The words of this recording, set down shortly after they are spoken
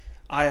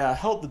I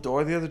held the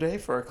door the other day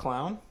for a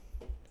clown.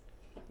 It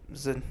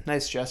was a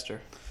nice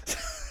gesture.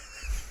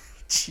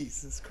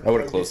 Jesus Christ. I would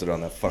have closed it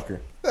on that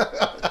fucker.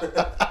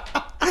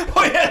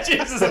 Oh yeah,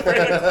 James is afraid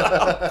of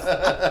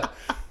clowns.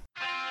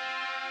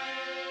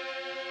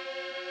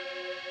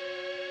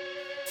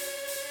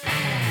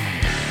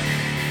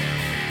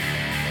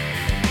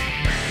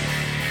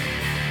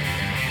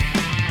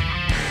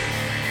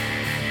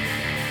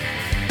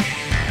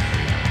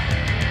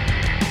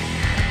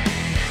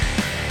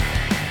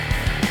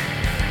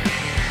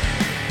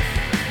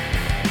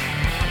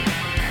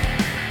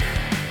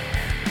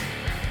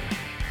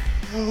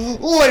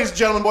 Ladies and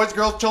gentlemen, boys and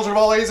girls, children of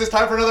all ages, it's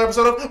time for another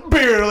episode of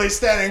Beerly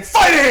Standing.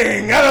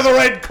 Fighting out of the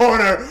red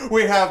corner,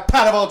 we have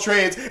Pat of all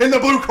trades. In the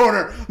blue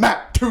corner,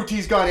 Matt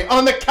 2T's Gotti.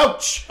 On the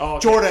couch, Oh,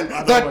 okay. Jordan, I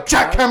know the what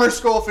Jackhammer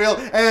Schofield,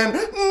 and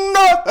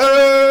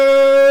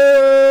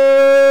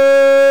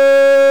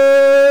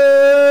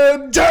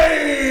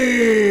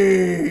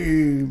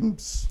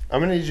James. I'm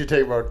going to need you to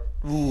take about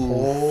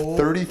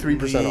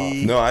 33%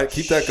 off. No, I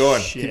keep that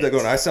going. Shit. Keep that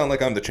going. I sound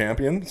like I'm the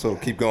champion, so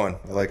keep going.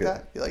 I like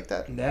it. You like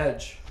that?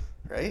 Nedge.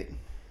 Right?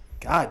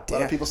 God A lot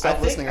damn. of people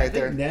stop listening right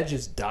there. I think Nedge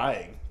is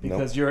dying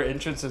because your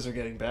entrances are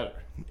getting better.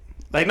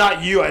 Like,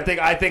 not you. I think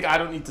I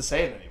don't need to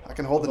say it anymore. I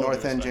can hold the With all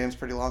north due end, respect. James,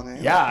 pretty long. Eh?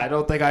 Yeah, I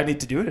don't think I need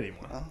to do it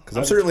anymore. Because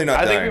I'm certainly not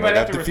I think we dying. might Like,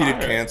 have I've to defeated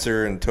retire.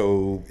 cancer and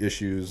toe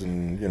issues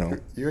and, you know.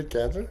 You had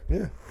cancer?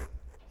 Yeah.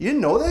 You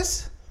didn't know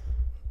this?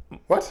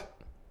 What?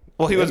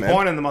 Well, he Yeah, was man.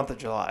 born in the month of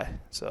July,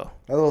 so.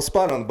 I had a little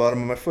spot on the bottom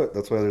of my foot.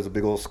 That's why there's a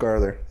big old scar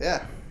there.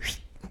 Yeah.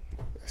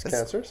 It's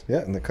cancers?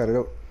 Yeah, and they cut it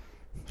out.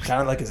 Kind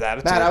of like his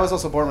attitude. Matt, I was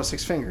also born with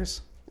 6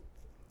 fingers.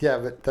 Yeah,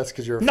 but that's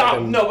because you're a No,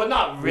 fucking... no, but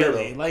not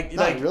really. weirdo. Like,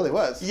 No, it really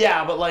was.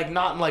 Yeah, but like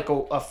not in like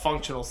a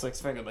functional 6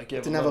 finger. Like you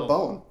have Didn't have a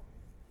bone.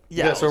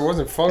 Yeah, so it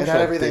wasn't It functional,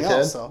 had everything dickhead.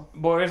 else, though.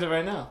 Boy, where is it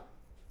right now?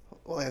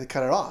 Well, they had to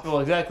cut it off. Well,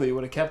 exactly. You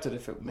would have kept it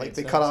if it made Like,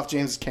 they sense. cut off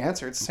James's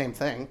cancer. It's the same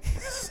thing.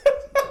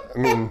 I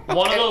mean,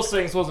 One of those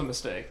things was a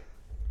mistake.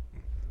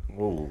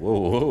 Whoa, whoa,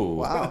 whoa.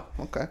 Wow.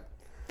 Okay.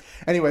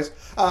 Anyways,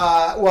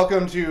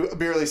 welcome to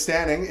Beerly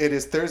Standing. It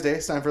is Thursday.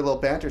 It's time for a little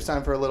banter. It's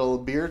time for a little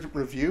beer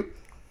review.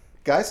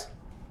 Guys,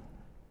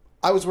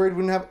 I was worried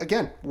we wouldn't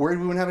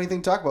have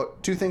anything to talk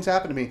about. 2 things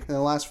happened to me in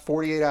the last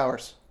 48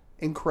 hours.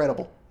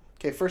 Incredible.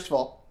 Okay, first of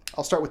all,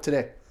 I'll start with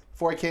today.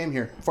 Before I came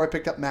here, before I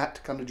picked up Matt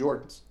to come to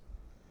Jordan's,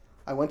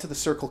 I went to the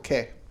Circle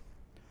K.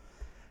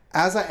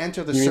 As I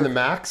enter the you mean Circle... the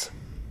max?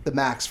 The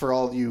Max for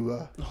all you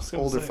I was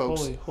gonna older say,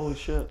 folks. Holy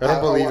shit! I don't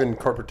I believe wa- in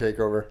corporate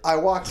takeover. I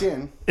walked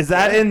in. Is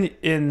that in?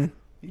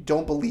 You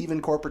don't believe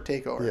in corporate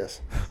takeover.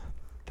 Yes.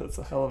 That's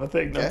a hell of a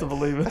thing not Okay. to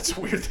believe it. That's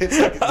weird. It's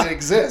like it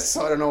exists,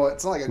 so I don't know what.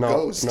 It's not like a No,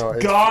 ghost. no.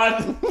 It's,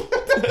 God,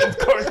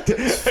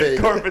 fake.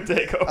 corporate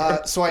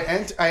takeover, So I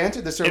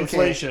entered the Circle K,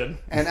 inflation.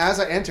 and as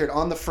I entered,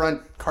 on the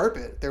front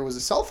carpet there was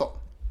a cell phone,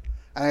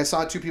 and I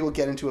saw 2 people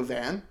get into a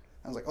van.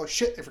 I was like, "Oh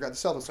shit, they forgot the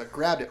cell phone!" So I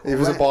grabbed it. it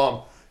was a Ran-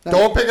 bomb.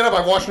 Don't pick it up.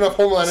 I've watched enough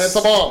Homeland. It's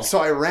a bomb. So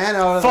I ran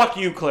out of Fuck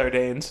you, Claire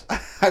Danes.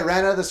 I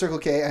ran out of the Circle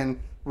K and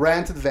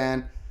ran to the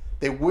van.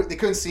 They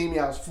couldn't see me.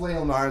 I was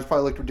flailing my arms.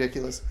 Probably looked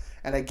ridiculous.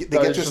 And they get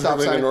to a just stop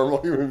like a sign.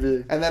 normal human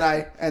being. And then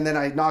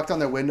I knocked on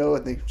their window,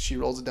 and she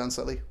rolls it down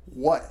slightly.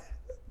 What?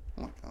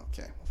 I'm like,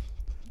 okay,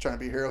 trying to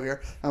be a hero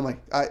here. I'm like,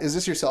 is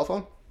this your cell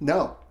phone?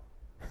 No.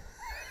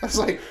 I was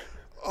like,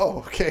 oh,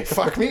 okay,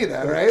 fuck me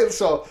then, right?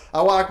 So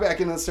I walk back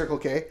into the Circle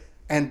K,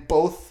 and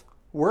both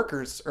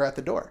workers are at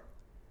the door,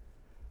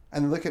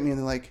 and they look at me and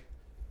they're like,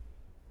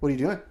 "What are you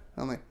doing?"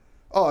 I'm like,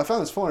 "Oh, I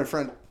found this phone in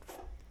front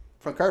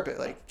carpet.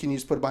 Like, can you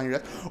just put it behind your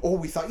desk?" "Oh,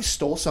 we thought you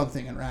stole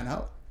something and ran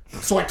out."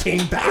 So I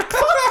came back.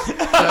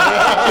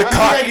 The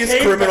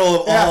cockiest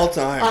criminal of all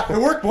time. It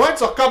worked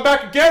once. I'll come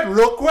back again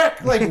real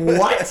quick. Like,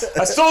 what?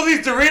 I stole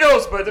these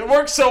Doritos, but it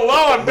worked so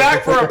well. I'm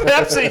back for a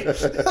Pepsi.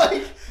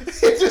 Like,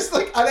 it just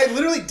like, and I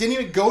literally didn't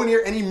even go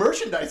near any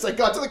merchandise. I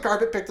got to the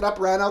carpet, picked it up,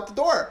 ran out the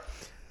door.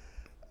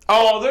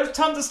 Oh, there's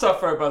tons of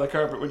stuff right by the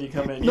carpet when you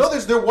come in. No,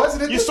 there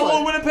wasn't in You this stole a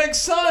one. Winnipeg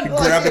Sun.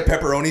 Grab the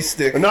pepperoni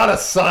stick. Not a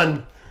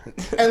son.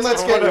 And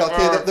let's get real,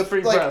 Whatever, okay?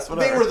 free Like, press, they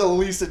whatever. were the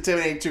least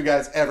intimidating 2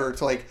 guys ever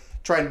to like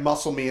try and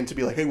muscle me into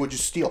be like, "Hey, what'd you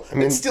steal?" I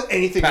mean, steal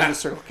anything in the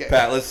Circle K.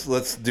 Pat,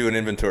 let's do an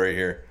inventory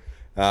here.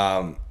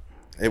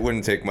 It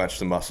wouldn't take much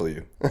to muscle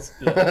you.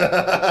 You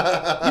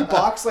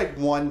boxed like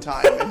 1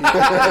 time.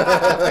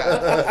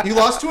 And you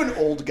lost to an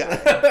old guy.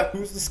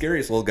 Who's the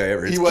scariest old guy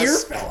ever? His He was-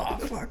 ear fell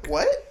off. Fuck.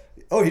 What?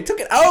 Oh, he took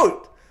it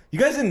out. You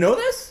guys didn't know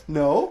this?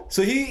 No.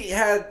 So he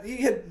had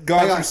gone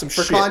Hang through on. some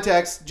For shit.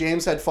 context,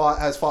 James has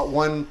fought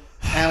 1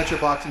 amateur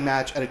boxing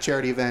match at a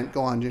charity event.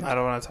 Go on, James. I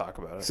don't want to talk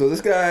about it. So this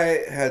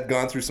guy had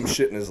gone through some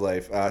shit in his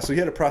life. So he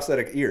had a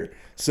prosthetic ear.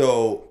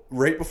 So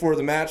right before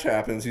the match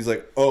happens, he's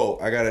like, "Oh,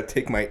 I gotta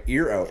take my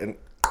ear out," and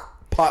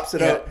pops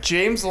it out.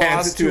 James hands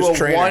lost it to to his a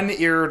trainer.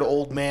 one-eared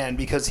old man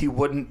because he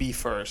wouldn't be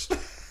first.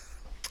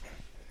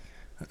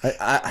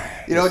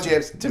 You know,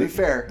 James, to be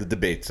fair, The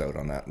debate's out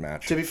on that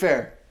match. to be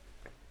fair,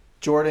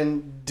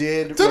 Jordan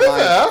did To be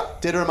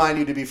fair. remind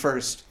you to be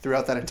first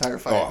throughout that entire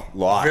fight. Oh,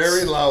 lots.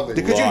 Very loudly.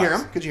 Could you hear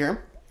lots. him? Could you hear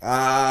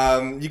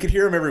him? You could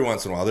hear him every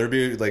once in a while. There'd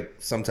be like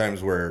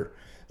sometimes where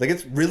Like,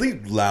 it's really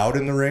loud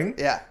in the ring.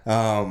 Yeah.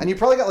 And you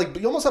probably got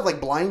you almost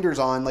have blinders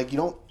on. Like,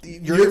 you're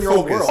in your own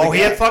focused. world. Oh, he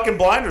had fucking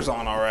blinders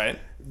on, all right.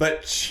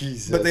 But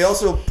Jesus. But they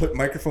also put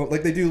microphones,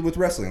 like they do with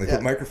wrestling. They Yeah.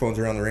 put microphones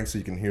around the ring so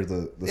you can hear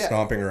the Yeah.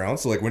 stomping around.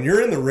 So like when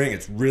you're in the ring,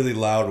 it's really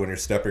loud when you're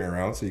stepping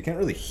around, so you can't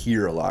really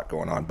hear a lot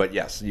going on. But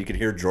yes, you could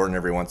hear Jordan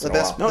every once in a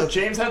best- while. No,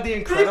 James had the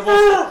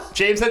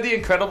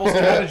incredible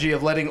strategy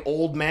of letting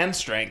old man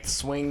strength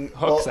swing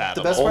hooks Well, at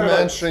the him. best Old part man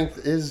about- strength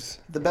is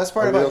The best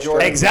part A about real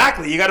Jordan, strength.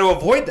 Exactly. You got to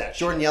avoid that shit.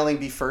 Jordan yelling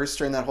 "be first"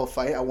 during that whole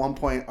fight. At one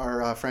point,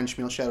 our friend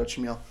Shamil, shout out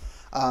Shamil,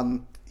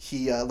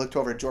 he looked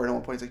over at Jordan at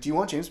one point. He's like, "Do you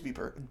want James to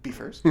be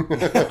first?" And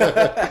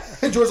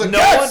Jordan's like,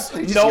 "Yes!" And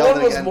he just No yelled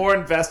one it was again. more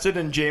invested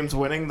in James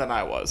winning than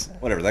I was.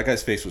 Whatever. That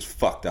guy's face was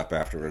fucked up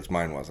afterwards.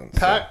 Mine wasn't. so.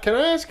 Pat, can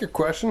I ask a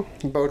question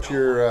about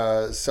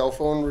your cell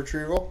phone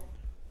retrieval?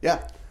 Yeah.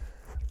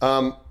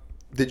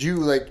 Did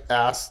you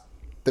ask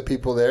the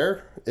people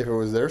there if it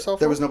was their cell phone?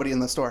 There was nobody in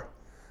the store.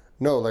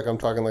 No, I'm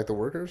talking the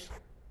workers.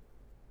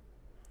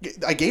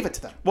 I gave it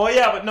to them. Well,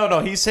 yeah, but no.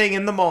 He's saying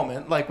in the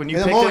moment, like when you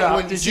In the picked moment it up,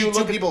 when you did see you two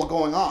look at people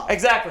going off.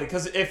 exactly?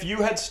 Because if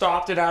you had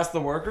stopped and asked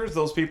the workers,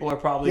 those people are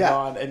probably Yeah.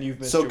 gone, and you've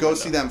missed So your go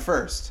window. see them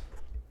first.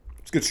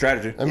 It's a good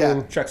strategy. I Yeah.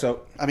 mean, Checks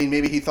out. I mean,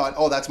 maybe he thought,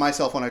 "Oh, that's my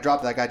cell phone. I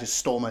dropped it. That guy just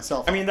stole my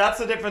cell I phone." mean, that's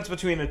the difference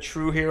between a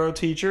true hero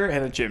teacher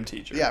and a gym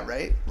teacher. yeah,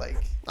 right.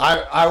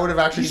 I would have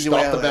actually Easy way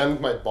stopped out the of it. band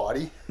with my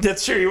body.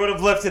 That's true. He would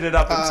have lifted it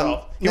up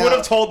himself. He now- would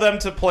have told them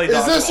to play.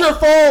 Is this dodgeball. your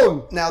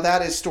phone? Now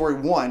that is story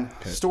 1.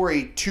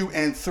 Story 2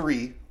 and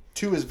 3.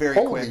 2 is very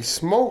Holy quick.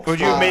 smoke! Would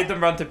you have made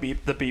them run to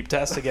the beep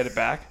test to get it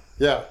back?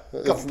 Yeah,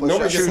 Couple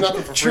nobody push-ups. gets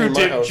nothing for free True in my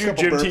gym, house. true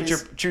Couple gym burpees. teacher,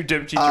 true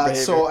gym teacher behavior.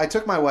 So I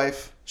took my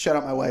wife, shout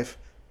out my wife,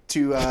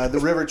 to the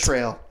river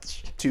trail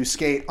to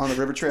skate on the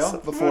river trail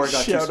before it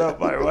got shout too out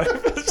my wife.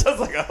 It's just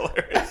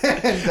hilarious.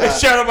 And,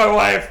 Shout out my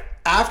wife.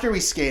 after we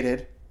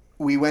skated,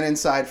 we went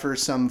inside for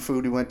some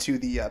food. We went to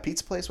the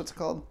pizza place. What's it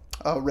called?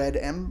 Red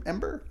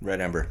Ember. Red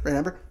Ember. Red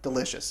Ember.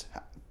 Delicious.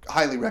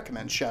 Highly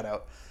recommend. Shout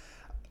out.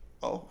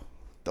 Oh,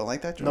 don't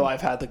like that? No,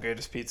 I've had the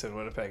greatest pizza in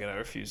Winnipeg, and I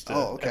refuse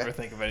to ever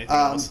think of anything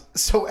else.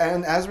 So,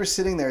 and as we're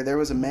sitting there, there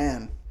was a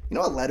man. You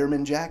know a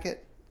Letterman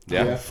jacket?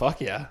 Yeah.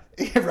 Fuck yeah.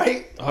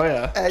 Right? Oh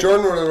yeah. And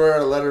Jordan would wear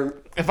a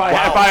letter. If I,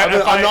 Wow. if I, I'm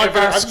if I, not if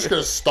gonna- our, I'm just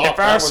gonna stop. if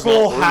That our was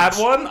school not had words.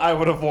 one, I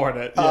would have worn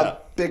it. Yeah.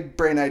 big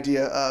brain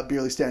idea,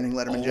 Beerly Standing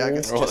Letterman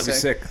jackets. Oh, just that'd be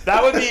saying. sick.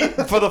 That would be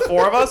for the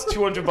four of us,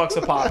 $200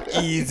 a pop,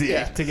 easy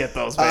to get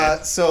those.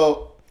 Man.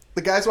 So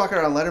the guy's walking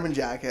around in a Letterman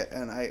jacket,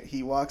 and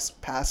he walks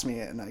past me,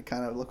 and I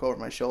kind of look over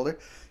my shoulder.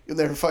 You'll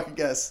never fucking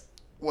guess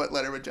what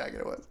Letterman jacket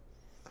it was.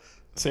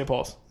 St.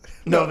 Paul's.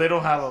 No, they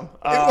don't have them.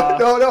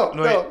 No,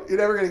 wait. you're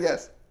never gonna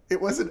guess. It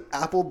was an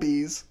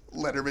Applebee's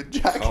Letterman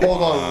jacket.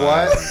 Hold on,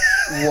 what?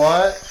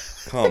 What?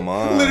 Come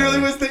on. Literally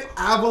was the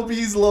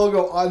Applebee's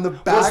logo on the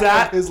back Was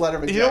that of his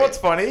Letterman jacket. You know what's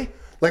funny?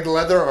 Like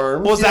leather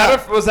arms? Was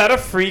that a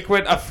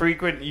frequent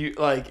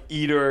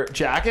eater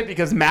jacket?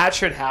 Because Matt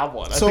should have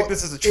one. I think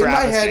this is a in my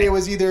travesty. head, it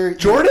was either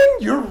Jordan,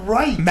 you're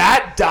right.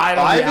 Matt died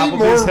on the I need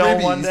more Applebee's Hill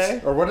ribbies. one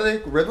day. Or what are they?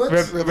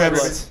 Riblets?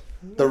 Riblets.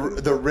 The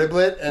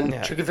riblet and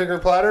Yeah. chicken finger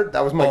platter.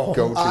 That was my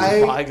go-to.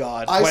 my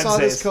God. I saw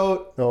this Wednesdays.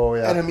 coat. Oh,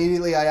 yeah. And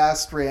immediately I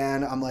asked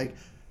Rayanne, I'm like,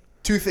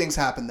 two things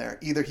happened there.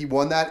 Either he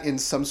won that in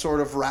some sort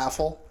of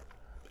raffle,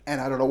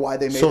 and I don't know why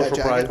they made Social that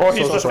jacket. prize. Or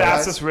he's Social the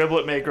prize. fastest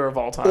riblet maker of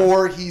all time.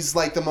 Or he's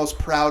like the most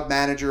proud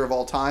manager of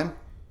all time.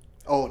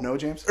 Oh, no,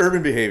 James?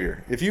 Urban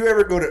Behavior. If you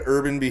ever go to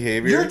Urban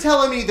Behavior, You're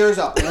telling me there's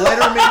a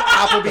Letterman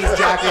Applebee's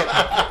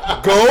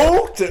jacket.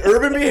 go to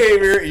Urban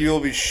Behavior. You'll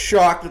be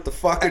shocked at the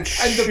fucking And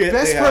shit the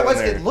best they part have was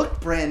in there. it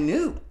looked brand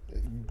new.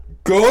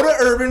 Go to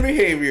Urban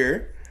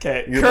Behavior.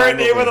 Okay, You're current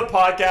name of mind-blowing. the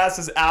podcast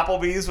is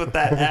Applebee's with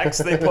that X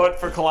they put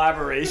for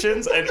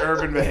collaborations and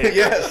urban behavior.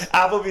 Yes.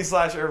 Applebee's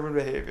 / urban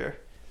behavior.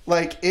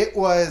 Like, it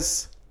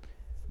was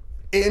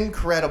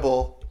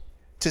incredible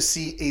to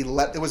see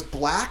it was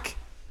black,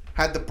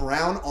 had the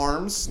brown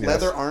arms,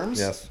 leather arms.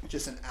 Yes.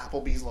 Just an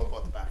Applebee's logo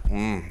at the back.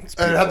 And it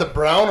had the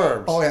brown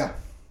arms. Oh, yeah.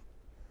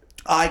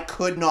 I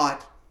could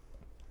not.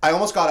 I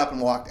almost got up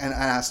and walked and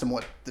asked him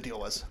what the deal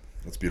was.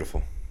 That's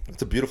beautiful.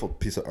 It's a beautiful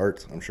piece of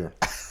art, I'm sure.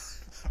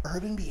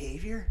 Urban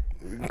Behavior?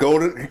 Go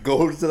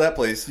to that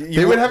place.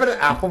 They would have an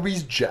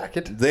Applebee's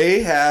jacket.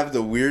 They have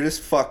the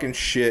weirdest fucking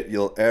shit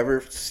you'll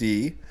ever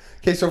see.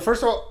 Okay, so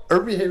first of all,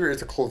 Urban Behavior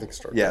is a clothing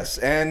store. Yes,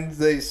 and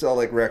they sell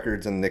like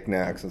records and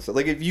knickknacks and stuff.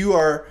 Like if you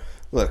are,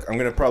 look, I'm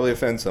gonna probably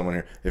offend someone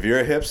here. If you're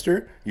a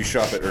hipster, you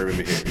shop at Urban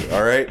Behavior.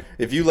 All right.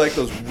 If you like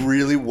those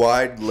really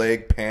wide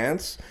leg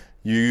pants,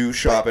 you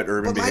shop at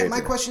Urban But Behavior.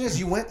 my question is,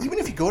 even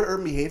if you go to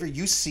Urban Behavior,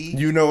 you see...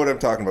 You know what I'm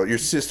talking about. Your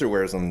sister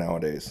wears them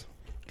nowadays.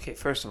 Okay,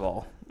 first of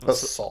all,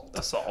 Assault.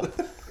 assault.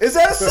 Is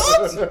that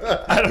assault?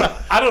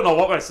 I don't know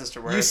what my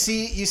sister wears.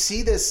 You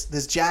see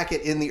this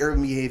jacket in the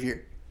Urban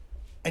Behavior,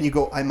 and you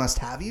go, I must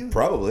have you?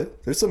 Probably.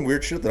 There's some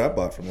weird shit that I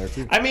bought from there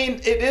too. I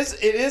mean, it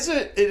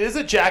is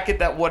a jacket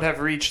that would have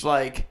reached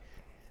like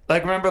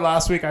remember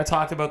last week I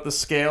talked about the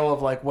scale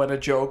of like when a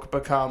joke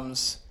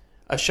becomes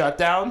a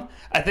shutdown.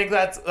 I think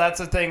that's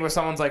a thing where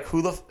someone's like,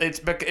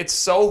 it's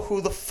so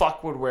who the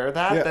fuck would wear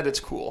that Yeah. that it's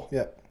cool.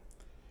 Yeah.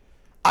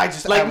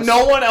 Like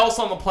no one else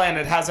on the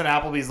planet has an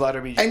Applebee's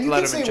Letterman And you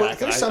can say, jacket.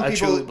 there's some I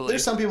truly people. believe.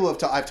 There's some people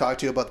I've talked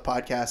to about the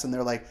podcast, and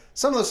they're like,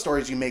 some of those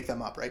stories you make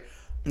them up, right?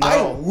 No.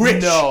 I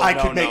wish I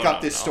could No, make up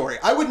this story.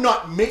 I would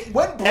not make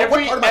what part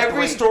Every of my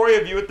brain? story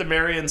of you at the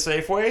Marion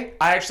Safeway,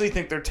 I actually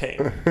think they're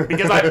tame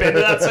because I've been to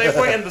that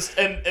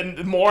Safeway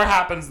and more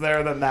happens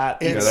there than that.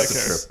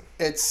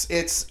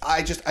 It's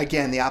I just,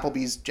 again, the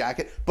Applebee's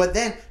jacket. But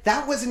then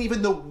that wasn't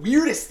even the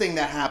weirdest thing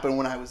that happened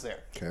when I was there.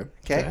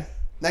 Okay.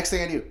 Next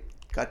thing I do,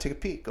 got to take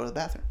a pee, go to the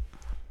bathroom.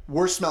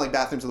 Worst smelling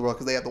bathrooms in the world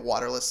because they have the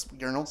waterless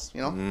urinals,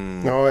 you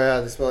know? Oh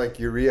yeah, they smell like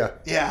urea.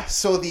 Yeah.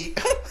 So the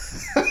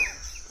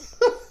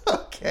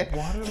okay.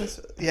 Waterless.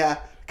 Yeah,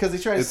 because they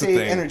try to It's a save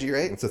thing. energy,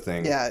 right? It's a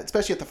thing. Yeah,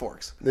 especially at the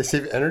Forks. They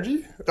save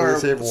energy or they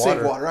save water.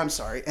 Save water. I'm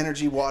sorry,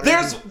 energy, water.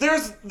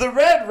 There's the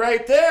red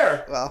right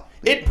there. Well,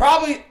 It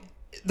probably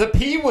the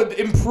pee would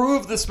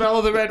improve the smell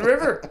of the Red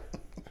River.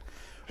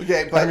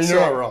 okay, but I mean, you're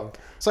not wrong.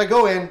 So I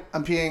go in,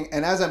 I'm peeing,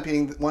 and as I'm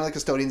peeing, one of the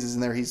custodians is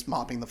in there. He's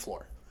mopping the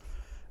floor,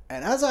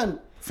 and as I'm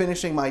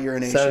finishing my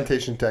urination,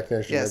 Sanitation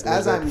technician. Yes, I believe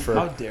as I I'm- prefer.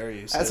 How dare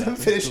you? Say as that? I'm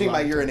That's finishing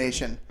my derogatory.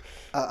 urination,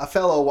 a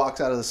fellow walks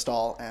out of the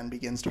stall and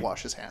begins to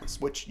wash his hands,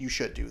 which you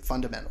should do.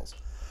 Fundamentals.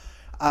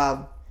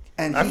 And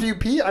After you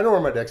pee, I know where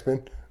my dick's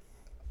been.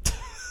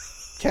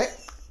 okay,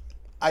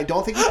 I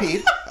don't think he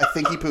peed. I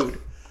think he pooed.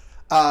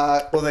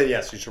 Well, then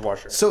yes, you should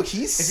wash it. So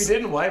he's. If you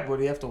didn't wipe, would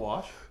he have to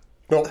wash?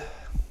 No.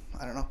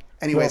 I don't know.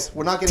 Anyways,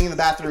 we're not getting in the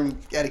bathroom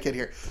etiquette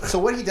here. So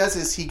what he does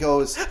is he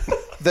goes,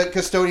 the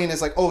custodian is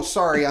like, "Oh,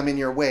 sorry, I'm in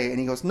your way," and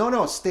he goes,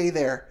 "No, stay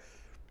there.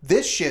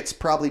 This shit's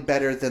probably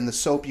better than the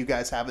soap you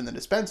guys have in the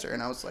dispenser."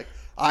 And I was like,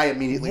 I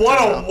immediately What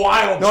turned a around.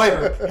 wild No,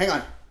 trip. hang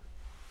on.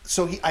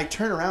 So I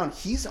turn around.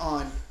 He's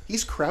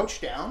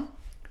crouched down,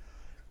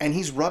 and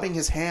he's rubbing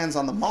his hands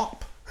on the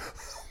mop.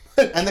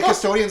 And the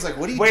custodian's like,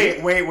 "What are you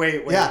doing?"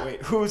 Wait. Yeah.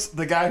 Who's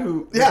the guy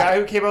who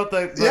came out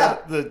the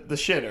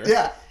shitter?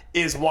 Yeah.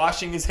 Is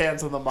washing his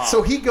hands on the mop.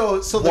 So he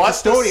goes. So the What the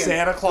custodian,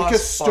 Santa Claus the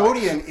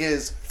custodian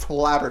is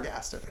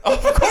flabbergasted.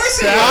 of course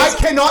he I is.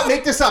 cannot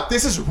make this up.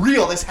 This is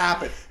real. This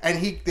happened.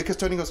 And the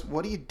custodian goes,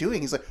 "What are you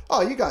doing?" He's like,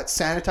 "Oh, you got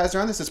sanitizer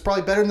on this. It's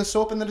probably better than the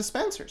soap in the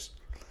dispensers."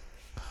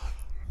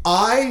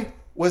 I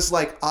was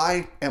like,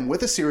 I am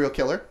with a serial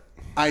killer.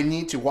 I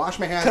need to wash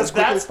my hands as Because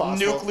quickly that's as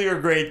possible.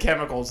 nuclear grade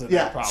chemicals in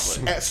there, Yeah.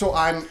 probably. So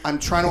I'm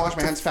trying to wash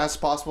my hands as fast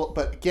as possible.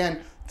 But again,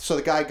 so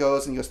the guy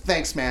goes and he goes,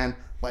 "Thanks, man."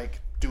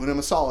 Like doing him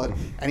a solid.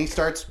 And he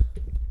starts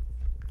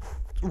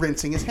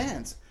rinsing his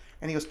hands.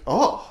 And he goes,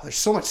 "Oh, there's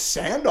so much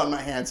sand on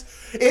my hands.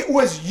 It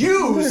was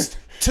used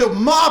to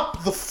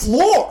mop the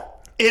floor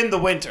In the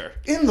winter.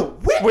 in the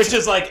winter." Which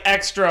is like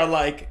extra,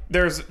 like,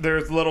 there's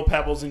little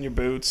pebbles in your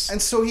boots.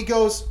 And so he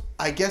goes,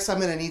 "I guess I'm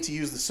going to need to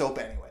use the soap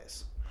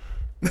anyways."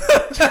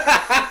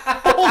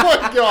 Oh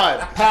my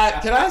god.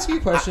 Pat, can I ask you a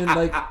question?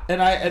 Like,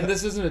 and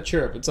this isn't a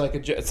chirp. It's like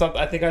it's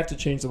something. I think I have to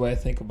change the way I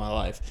think of my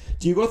life.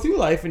 Do you go through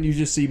life and you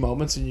just see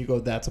moments and you go,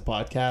 "That's a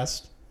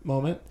podcast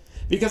moment"?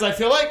 Because I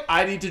feel like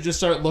I need to just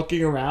start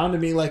looking around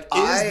and being like,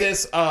 is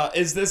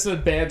this a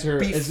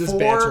banter? Is this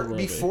banter worthy?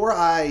 Before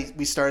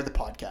we started the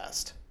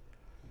podcast,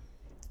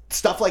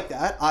 stuff like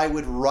that, I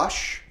would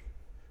rush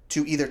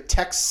to either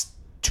text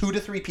 2 to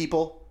 3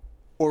 people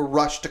or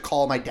rush to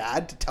call my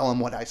dad to tell him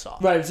what I saw.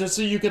 Right, just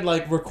so you could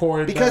like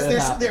record Because that it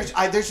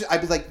happened.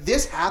 I'd be like,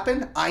 "This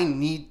happened. I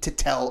need to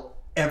tell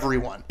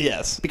everyone."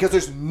 Yes. Because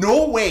there's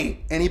no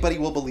way anybody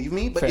will believe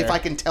me. But Fair. if I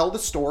can tell the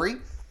story,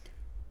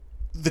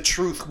 the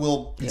truth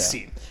will be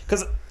seen.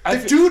 Because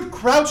The dude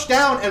crouched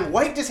down and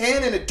wiped his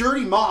hand in a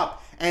dirty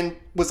mop and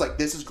was like,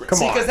 "This is great."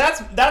 Come on. because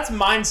that's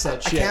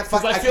mindset shit. can't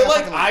Because fuck- I I feel can't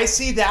like fucking- I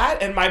see that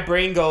and my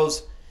brain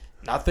goes,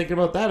 not thinking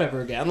about that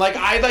ever again. Like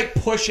I like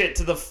push it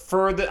to the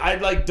further. I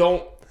like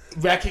don't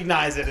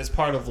recognize it as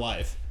part of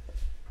life.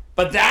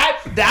 But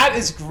that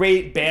is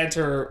great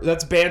banter.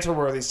 That's banter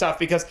worthy stuff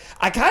because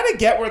I kind of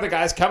get where the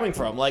guy's coming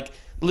from. Like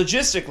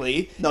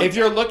logistically, if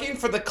you're looking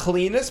for the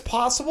cleanest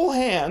possible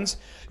hands,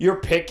 you're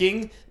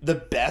picking the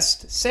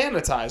best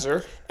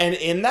sanitizer, and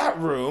in that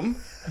room,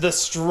 the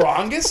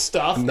strongest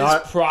stuff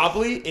Not- is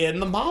probably in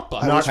the mop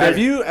bucket. Not Have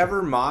very- you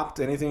ever mopped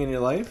anything in your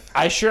life?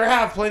 I sure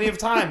have plenty of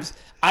times.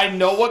 I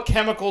know what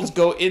chemicals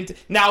go into.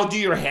 Now, do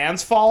your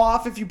hands fall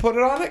off if you put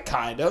it on it?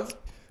 Kind of.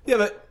 Yeah,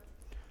 but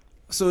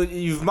so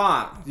you've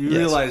mopped. You Yes.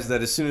 realize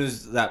that as soon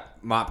as that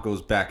mop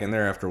goes back in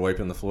there after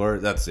wiping the floor,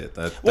 that's it.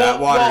 That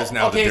water is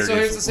now okay, the dirtiest. so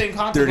here's the same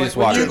concept. dirtiest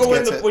Like, water.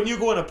 when you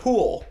go in a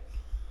pool,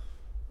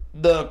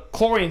 the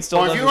chlorine still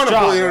Oh, does if you its want to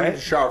job, pool, you don't need right?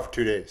 to shower for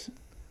 2 days.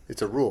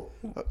 It's a rule.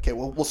 Okay,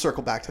 we'll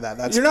circle back to that.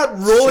 That's You're not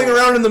rolling so-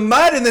 around in the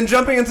mud and then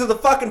jumping into the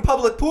fucking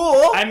public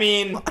pool. I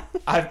mean,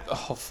 I've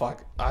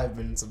been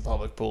in some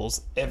public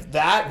pools. If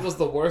that was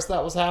the worst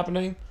that was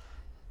happening,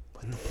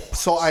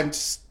 So I'm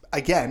just,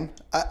 again,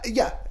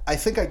 yeah, I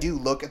think I do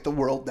look at the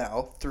world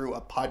now through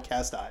a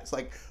podcast eyes.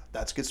 Like,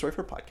 that's a good story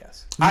for a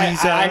podcast.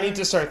 I need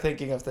to start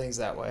thinking of things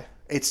that way.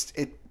 It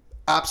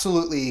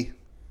absolutely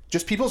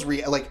just people's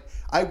like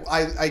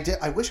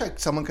I wish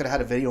someone could have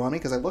had a video on me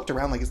because I looked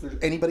around like, is there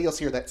anybody else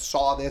here that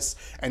saw this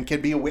and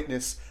can be a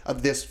witness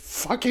of this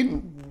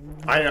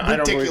fucking I don't believe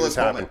ridiculous this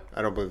happened. moment?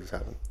 I don't believe this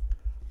happened.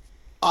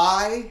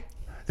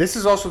 This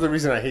is also the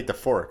reason I hate the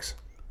forks.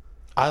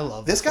 I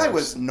love This guy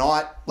was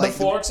not the like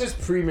Forks is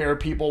premier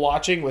people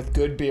watching with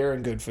good beer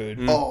and good food.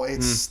 Oh,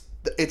 it's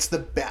the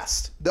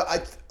best.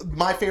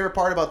 My favorite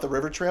part about the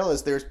river trail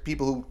is there's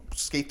people who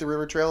skate the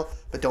river trail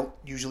but don't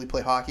usually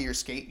play hockey or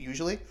skate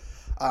usually.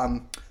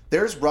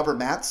 There's rubber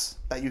mats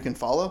that you can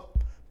follow.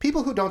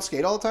 People who don't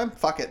skate all the time,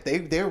 fuck it.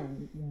 They're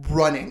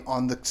running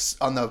on the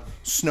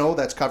snow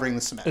that's covering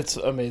the cement. It's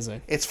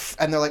amazing.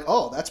 And they're like,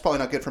 oh, that's probably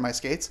not good for my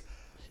skates.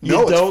 You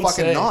No, don't it's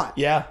fucking say. not.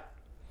 Yeah.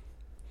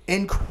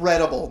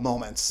 Incredible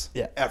moments.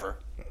 Yeah. Ever.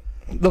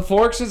 The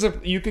Forks is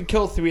you could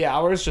kill 3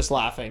 hours just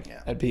laughing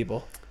at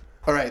people.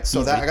 All right,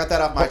 so I got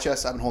that off my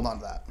chest. I've been holding on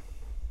to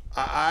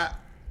that.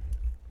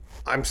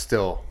 I'm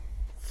still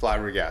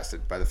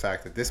flabbergasted by the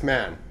fact that this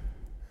man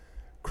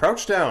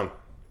crouched down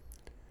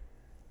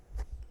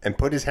and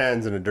put his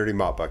hands in a dirty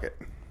mop bucket.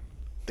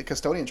 The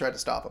custodian tried to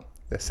stop him.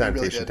 The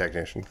sanitation did.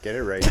 technician. Get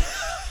it right.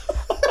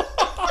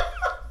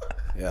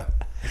 Yeah.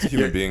 It's a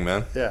human being,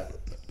 man. Yeah.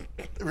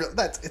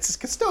 It's his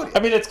custodian. I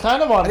mean, it's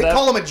kind of on I didn't them.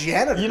 call him a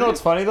janitor. You know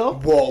what's funny though?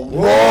 Whoa.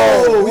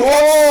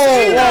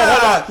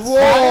 Pat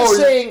is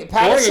saying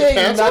Wanna get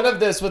canceled? none of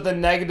this with a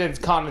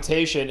negative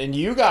connotation, and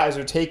you guys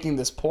are taking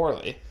this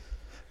poorly.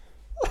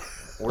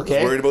 We're Okay.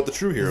 just worried about the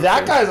true hero.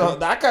 That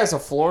guy's a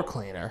floor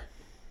cleaner,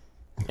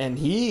 and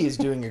he's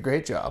doing a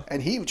great job.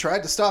 And he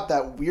tried to stop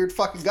that weird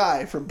fucking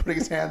guy from putting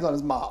his hands on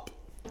his mop.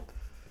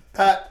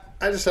 Pat,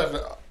 I just have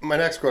my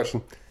next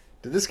question.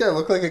 Did this guy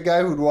look like a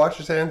guy who'd wash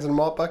his hands in a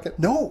mop bucket?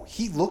 No,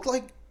 he looked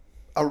like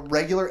a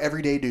regular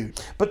everyday dude.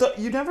 But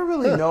you never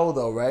really know,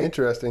 though, right?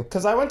 Interesting.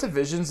 Because I went to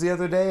Visions the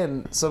other day,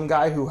 and some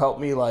guy who helped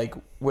me like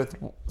with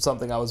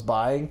something I was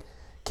buying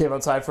came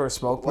outside for a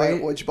smoke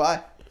break. What'd you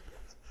buy?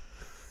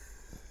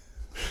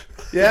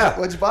 Yeah.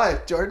 What'd you buy,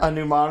 Jordan? A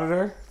new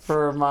monitor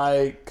for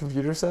my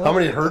computer set. How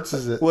many hertz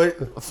is it?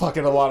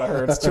 Fucking a lot of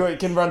hertz. It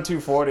can run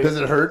 240. Does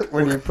it hurt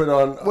when you put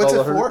on What's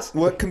all it the for? hertz?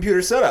 What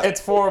computer setup? It's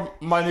for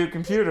my new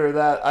computer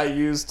that I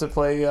use to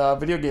play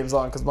video games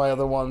on because my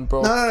other one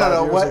broke. No.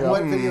 5 years What ago.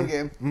 video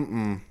game?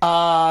 He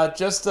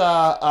talked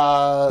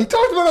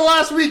about it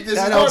last week. This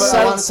I is know, not but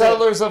sound- I wanna say-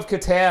 Settlers of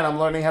Catan. I'm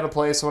learning how to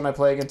play, so when I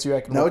play against you,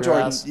 I can No, whip your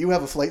Jordan, ass. you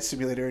have a flight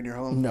simulator in your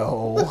home.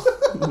 No,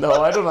 no,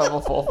 I don't have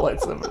a full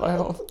flight sim in my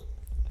home.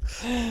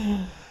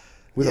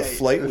 With a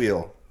flight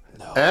wheel.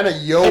 and a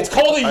yoke. It's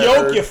called a I yoke,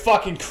 heard. you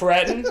fucking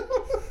cretin.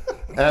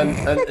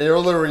 and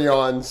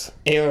ailerons.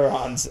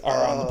 Ailerons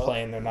are on the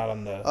plane; they're not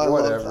on the. I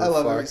Whatever,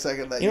 love fuck. every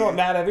second that You know what,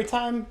 Matt? Every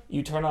time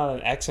you turn on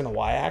an X and a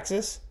Y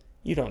axis,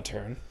 you don't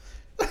turn.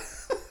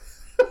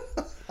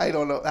 I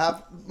don't know.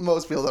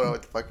 Most people don't know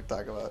what the fuck you're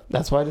talking about.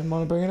 That's why I didn't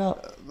want to bring it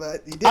up.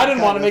 But you did I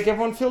didn't want to kind make of.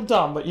 everyone feel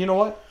dumb, but you know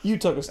what? You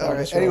took us down All the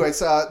right. show.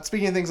 Anyways,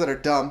 speaking of things that are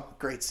dumb,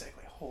 great segue.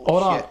 Holy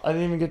Hold on. shit. I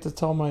didn't even get to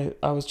tell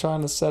I was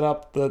trying to set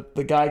up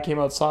the guy came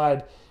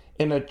outside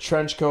in a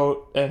trench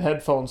coat and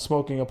headphones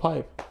smoking a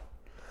pipe.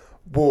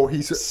 Whoa,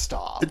 he's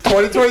Stop. in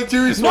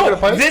 2022. He's smoking a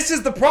pipe. This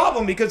is the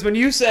problem because when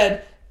you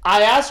said,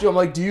 I asked you, I'm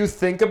like, do you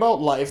think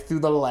about life through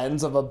the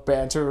lens of a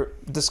banter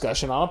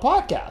discussion on a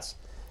podcast?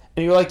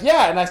 And you're like,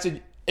 yeah. And I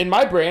said, in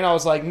my brain, I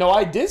was like, no,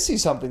 I did see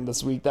something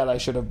this week that I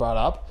should have brought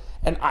up.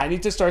 And I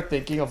need to start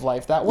thinking of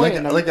life that way.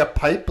 like a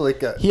pipe,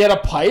 like a. He had a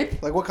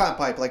pipe, Like what kind of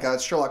pipe? Like a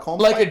Sherlock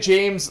Holmes like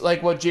pipe?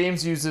 like what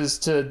James uses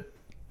to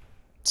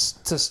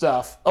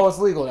stuff. Oh, it's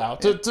legal now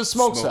to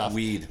smoke stuff.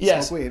 weed.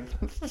 Yes, Smoke weed.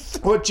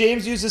 what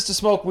James uses to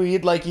smoke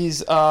weed, like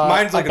he's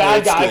Mine's like a an bad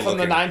old guy school from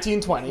the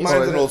looking. 1920s.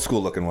 Mine's an old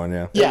school looking one,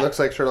 yeah. Yeah. It looks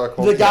like Sherlock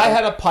Holmes. The guy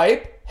had a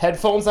pipe,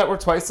 headphones that were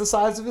twice the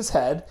size of his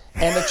head,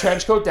 and a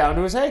trench coat down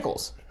to his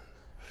ankles.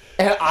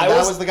 And I That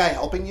was, was the guy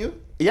helping you?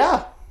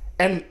 yeah.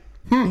 And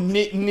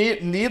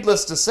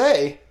needless to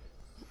say,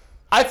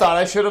 I thought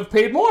I should have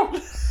paid more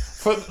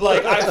for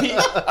like.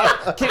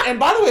 And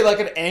by the way, like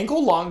an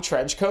ankle long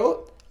trench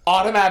coat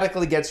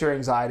automatically gets your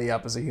anxiety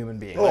up as a human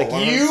being. Like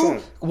you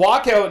 100%.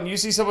 walk out and you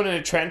see someone in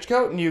a trench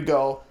coat and you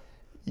go,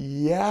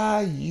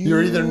 yeah,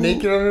 You're either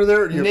naked under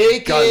there, or you're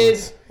naked,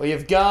 guns. or you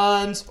have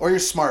guns. Or you're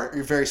smart.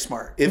 You're very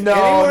smart. If No,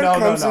 anyone no,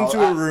 comes no.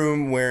 into a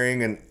room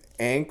wearing an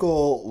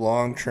ankle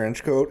long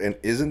trench coat and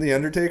isn't the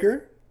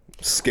Undertaker,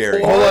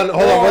 scary. Hold on.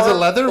 Was it Or-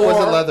 leather? Was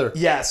it leather?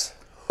 Yes.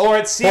 Or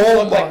it seems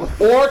Oh like, my-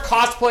 or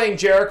cosplaying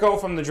Jericho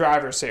from the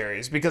Driver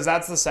series, because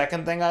that's the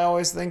second thing I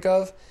always think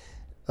of.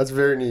 That's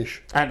very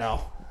niche. I know,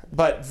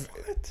 but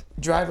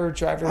Driver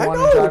I one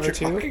know and what Driver you're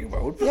two. talking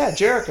about. Yeah,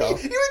 Jericho.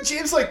 You and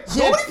James like He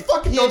had, nobody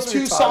fucking he knows had what two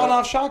you're talking about.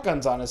 sawn-off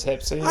shotguns on his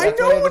hips. And he I got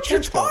to wear know the what you're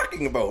trench coat.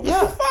 talking about.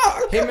 Yeah. What the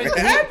fuck? Him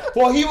and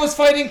well, he was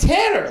fighting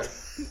Tanner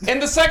in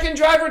the second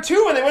Driver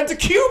 2 when they went to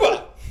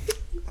Cuba.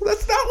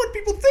 That's not what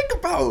people think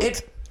about.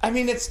 It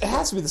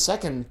has to be the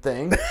second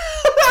thing.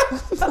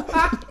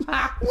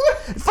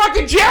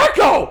 Fucking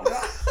Jericho!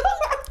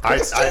 I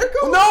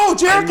No,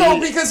 Jericho, I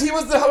knew- because he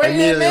was the knew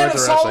right-hand they man went of to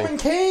Solomon wrestling.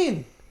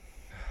 Kane.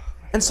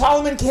 And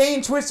Solomon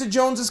Kane twisted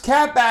Jones's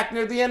cat back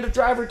near the end of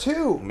Driver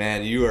 2.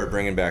 Man, you are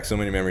bringing back so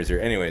many memories here.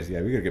 Anyways,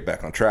 yeah, we gotta get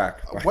back on track.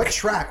 What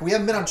track? We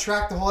haven't been on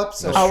track the whole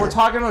episode. Oh, we're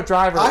talking about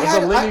Driver. It was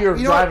a linear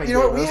driving you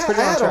know, game. It we was had,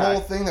 pretty I on had a track.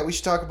 whole thing that we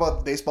should talk about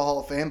the Baseball Hall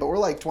of Fame, but we're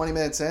like 20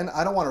 minutes in.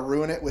 I don't want to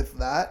ruin it with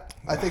that.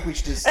 I think we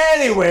should just...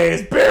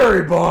 Anyways,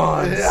 Barry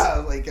Bonds.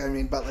 Yeah,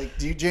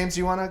 James, do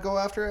you want to go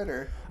after it,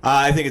 or...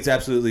 I think it's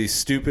absolutely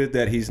stupid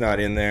that he's not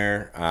in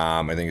there.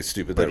 I think it's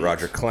stupid that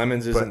Roger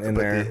Clemens isn't in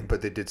there.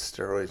 But they did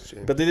steroids,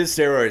 James. But they did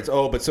steroids.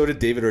 Oh, but so did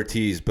David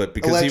Ortiz. But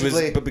because he was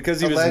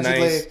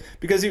Allegedly.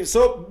 nice,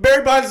 so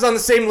Barry Bonds is on the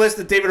same list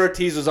that David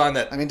Ortiz was on.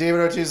 That I mean,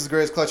 David Ortiz is the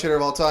greatest clutch hitter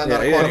of all time. Yeah,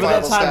 Not a yeah, Remember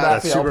that quantifiable time stat.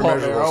 Rafael super Palmeiro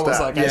measurable was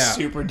stat. like, Yeah. I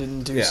super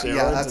didn't do Yeah. steroids.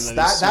 Yeah, and that's then he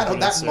that super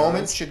did that steroids.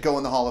 moment should go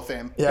in the Hall of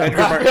Fame. Yeah, Edgar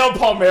Mar- Rafael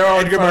Palmeiro.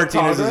 Edgar in front of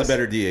Martinez is a Congress.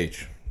 better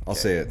DH. I'll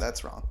say it.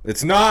 That's wrong.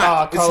 It's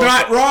not. It's Carlos-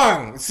 not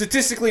wrong. It's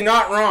statistically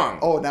not wrong.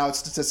 Oh, now it's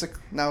statistic.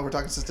 Now we're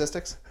talking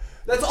statistics.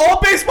 That's all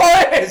baseball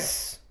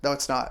is. No,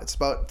 it's not. It's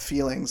about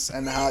feelings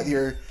and how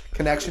your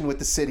connection with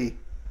the city,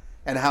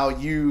 and how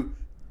you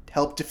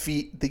helped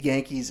defeat the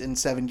Yankees in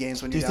 7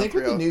 games when Do you're you down think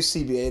with the 3-0. new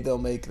CBA they'll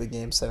make the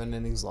game 7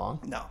 innings long?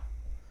 No.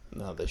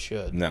 No, they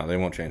should. No, they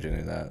won't change any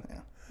of that.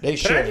 They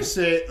should. Can I just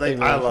say, like,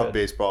 They I really love should.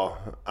 baseball.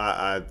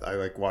 I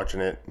like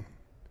watching it.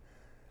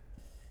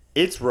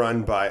 It's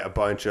run by a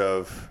bunch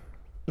of...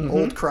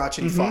 Old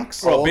crotchety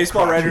fucks. Well, Old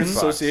Baseball crotchety Writers fucks.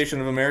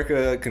 Association of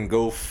America can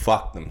go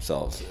fuck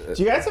themselves.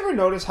 Do you guys ever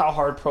notice how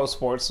hard pro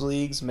sports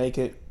leagues make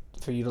it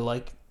for you to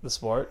like the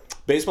sport?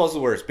 Baseball's the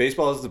worst.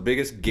 Baseball is the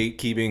biggest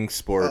gatekeeping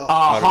sport.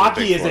 out of the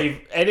Hockey big is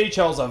four.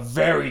 NHL's a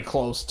very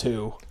close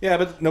too. Yeah,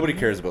 but nobody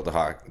cares about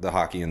the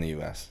hockey in the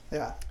U.S.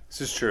 Yeah.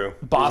 This is true.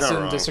 He's not Boston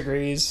wrong.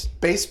 disagrees.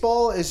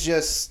 Baseball is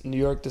just... New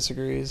York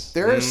disagrees.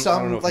 There are I don't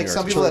some know if like New some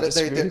York's people that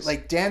Detroit they disagrees.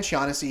 like Dan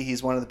Shaughnessy.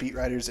 He's one of the beat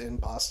writers in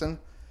Boston.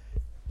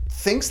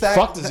 Thinks that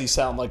Fuck, does he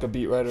sound like a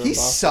beat writer? he in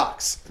Boston?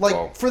 sucks. Like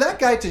Oh. for that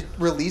guy to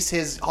release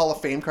his Hall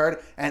of Fame card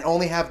and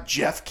only have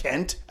Jeff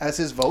Kent as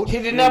his vote. He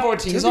didn't have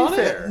Ortiz To be on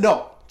fair. it.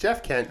 No.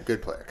 Jeff Kent,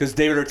 good player. Because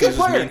David Ortiz was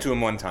player. mean to him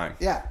one time.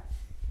 Yeah.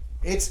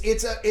 It's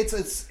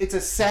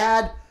a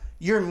sad.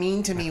 You're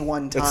mean to me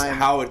one time. That's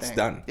how it's thing.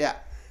 done. Yeah.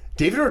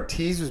 David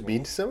Ortiz was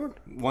mean to someone?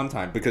 One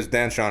time. Because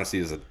Dan Shaughnessy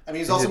is a... I mean,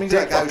 he's also a mean to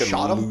that guy who fucking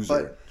shot him,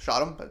 loser.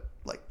 but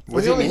like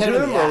Was he he only mean hit to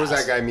him in him, the or was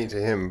ass. that guy mean to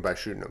him by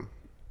shooting him?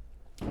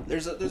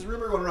 there's a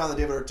rumor going around that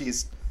David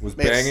Ortiz was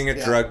makes- banging a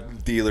yeah.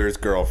 drug dealer's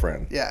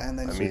girlfriend. Yeah, and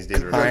then I mean, he's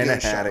David Kind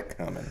Ortiz. of had it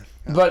coming.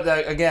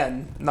 But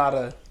again, not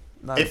a.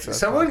 Not If a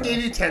someone podcast.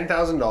 gave you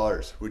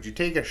 $10,000,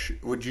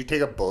 would you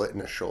take a bullet in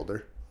the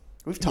shoulder?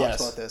 We've talked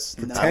Yes. about this.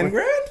 No, 10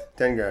 grand?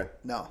 $10,000.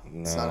 no,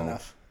 it's not No.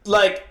 enough.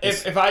 Like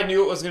if I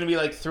knew it was gonna be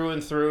like through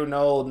and through,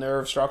 no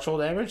nerve structural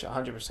damage,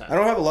 100%. I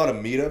don't have a lot of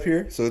meat up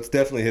here, so it's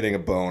definitely hitting a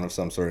bone of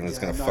some sort, and it's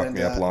Yeah, going to I'm not fuck into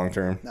me up that. long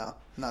term. No,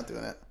 not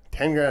doing it.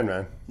 $10,000,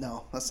 man.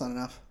 No, that's not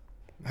enough.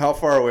 How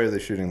far away are they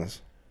shooting this?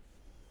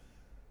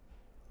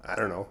 I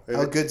don't know.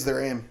 How good's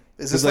their aim?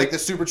 Is this like- like the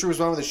Super Troopers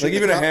one with the shit? Like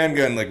even a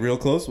handgun, like real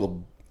close,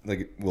 will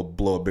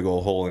blow a big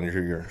old hole into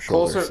your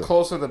shoulder. Closer, so-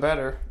 closer the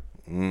better.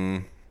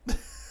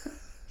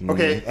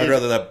 Okay, I'd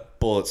rather that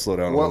bullet slow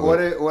down. a little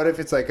bit. what if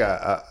it's like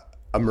a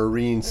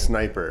Marine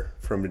sniper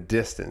from a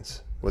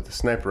distance with a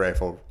sniper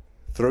rifle,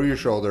 through your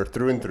shoulder,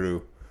 through and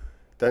through,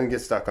 doesn't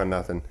get stuck on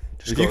nothing.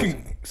 Just If you goes-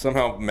 can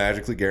somehow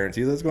magically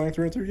guarantee that it's going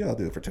through and through, yeah, I'll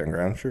do it for 10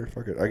 grand. Sure,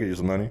 fuck it. I could use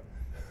the money.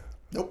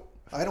 Nope.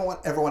 I don't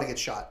ever want to get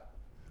shot.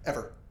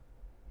 Ever.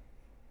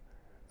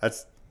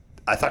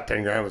 I thought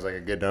 $10,000 was like a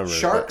good number.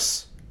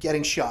 Sharks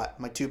getting shot.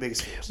 My 2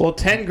 biggest fears. Well,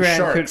 10 grand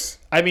Sharks.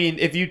 could. I mean,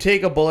 if you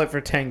take a bullet for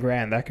 10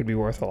 grand, that could be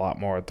worth a lot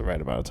more at the right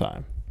amount of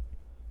time.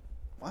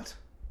 What?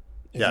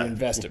 If Yeah. you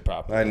invest it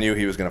properly. I knew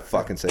he was going to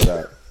fucking say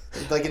that.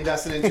 Like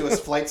invested into a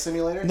flight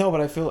simulator? No, but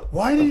I feel.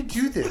 Why do you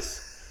do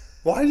this?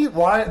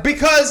 Why?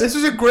 Because This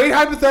is a great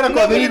hypothetical.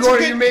 No, and then but you it's go a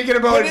and good- you make it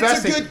about but it's a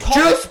investing. good call.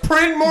 Just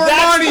print more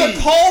that's money. the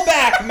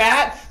callback,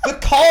 Matt. The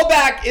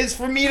callback is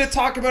for me to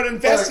talk about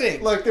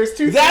investing. Look, there's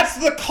 2 That's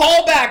the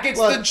callback. It's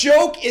Look. the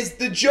joke. Is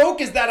the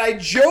joke is that I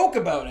joke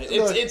about it.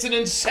 It's Look. it's an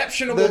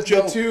inceptionable the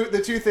joke.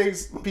 two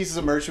things, pieces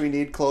of merch we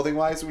need clothing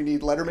wise. We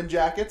need Letterman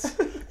jackets,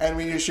 and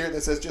we need a shirt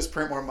that says "Just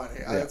print more money."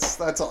 That's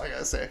all I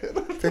gotta say.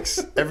 Fix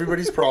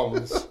everybody's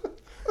problems.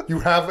 You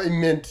have a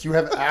mint. You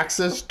have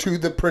access to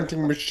the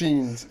printing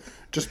machines.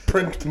 Just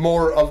print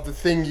more of the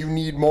thing you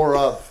need more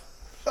of.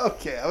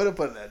 Okay, I'm gonna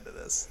put an end to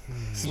this.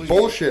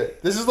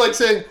 Bullshit. This is like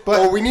saying,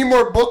 we need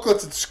more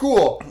booklets at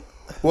school.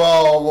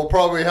 Well, we'll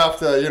probably have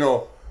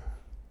to,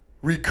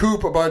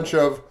 recoup a bunch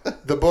of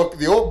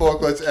the old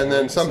booklets and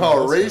then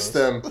somehow erase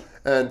them.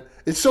 And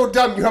it's so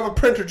dumb. You have a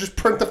printer, just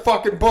print the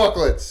fucking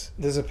booklets.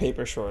 There's a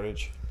paper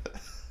shortage.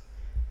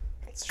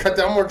 Cut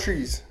down more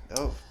trees.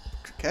 Oh,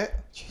 okay.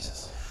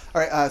 Jesus.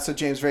 All right, so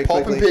James, very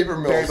Pulp quickly. and paper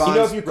mills. Barry You Bonds, You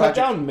know, if you cut Roger-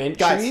 down mint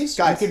guys, trees,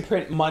 guys. you can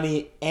print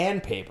money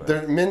and paper.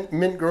 The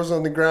mint grows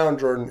on the ground,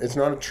 Jordan. It's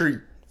not a tree.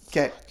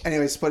 Okay.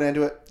 Anyways, put an end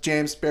to it.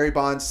 James, Barry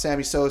Bonds,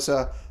 Sammy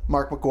Sosa,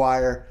 Mark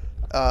McGuire,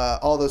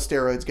 all those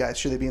steroids guys.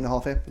 Should they be in the Hall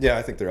of Fame? Yeah,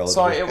 I think they're eligible.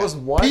 Sorry, it was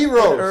what? Pete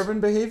Rose. Urban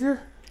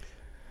behavior?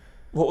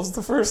 What was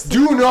the first?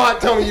 Do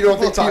not tell me you don't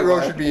think talk Pete Rose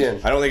about should be in.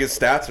 I don't think his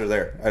stats are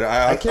there.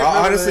 I can't remember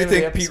honestly the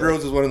name of think the Pete episode.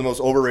 Rose is one of the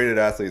most overrated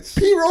athletes.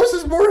 Pete Rose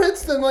has more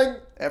hits than like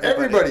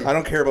Everybody. everybody. I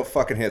don't care about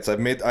fucking hits.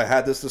 I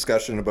had this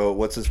discussion about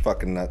what's his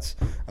fucking nuts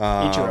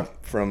Ichiro.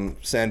 from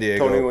San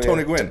Diego. Tony Gwynn.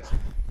 Tony Gwynn.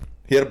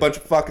 He had a bunch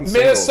of fucking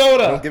singles.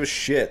 Minnesota. I don't give a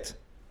shit.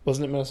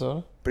 Wasn't it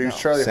Minnesota? But he was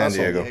Charlie San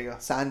Hustle. Diego.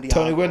 San Diego.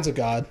 Tony Wynn's a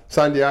god.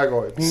 San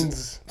Diego. It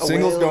means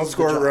Singles don't whale's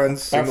score vagina.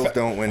 runs. Singles fa-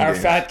 don't win Our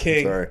games. fat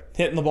king Sorry.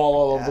 hitting the ball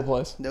all over Yeah. the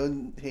place.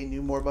 No, he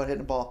knew more about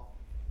hitting a ball.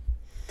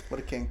 What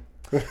a king.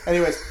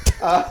 Anyways,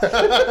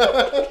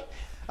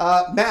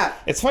 Matt.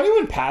 It's funny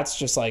when Pat's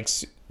just like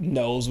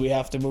knows we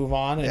have to move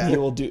on, and Yeah. he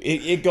will do.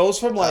 It goes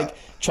from like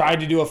trying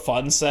to do a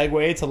fun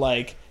segue to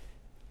like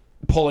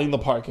pulling the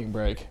parking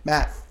brake.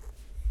 Matt,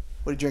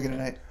 what are you drinking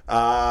tonight?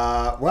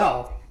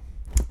 well,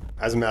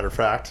 as a matter of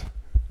fact,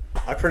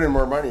 I printed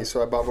more money,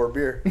 so I bought more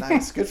beer.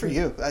 Nice. Good for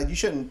you. You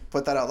shouldn't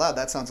put that out loud.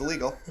 That sounds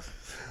illegal.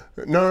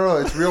 No,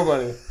 it's real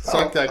money. It's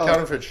like that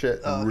counterfeit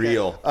shit.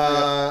 Real.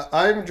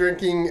 I'm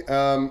drinking.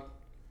 I'm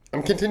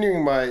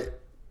continuing my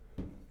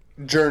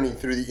journey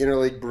through the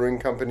Interlake Brewing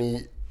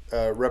Company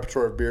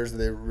repertoire of beers that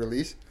they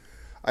release.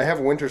 I have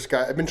Winter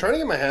Sky. I've been trying to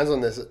get my hands on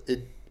this.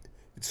 It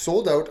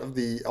sold out of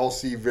the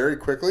LC very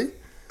quickly.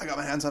 I got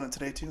my hands on it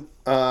today too.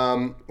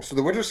 So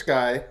the Winter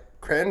Sky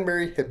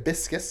Cranberry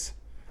Hibiscus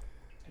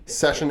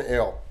Session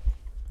Ale.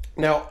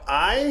 Now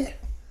I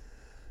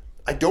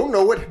don't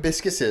know what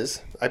hibiscus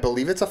is. I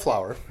believe it's a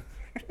flower.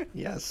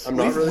 Yes. I'm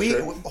not really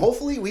sure.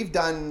 Hopefully we've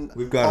done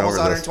gone almost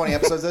over this. 120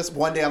 episodes of this.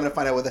 One day I'm going to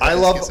find out what the I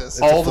love hibiscus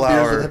is. all the beers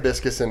flower. with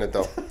hibiscus in it,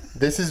 though.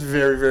 This is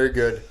very, very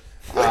good.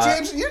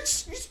 James, you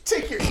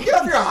take your get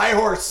off your high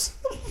horse.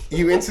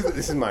 You instantly.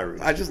 This is my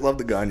route. I just love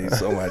the Gagne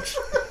so much.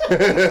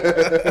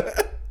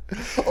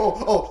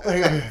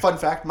 Hang on. Fun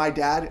fact: my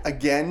dad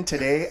again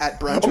today at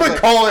brunch. I'm was gonna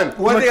call in.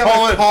 One I'm day gonna I'm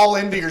call gonna in. call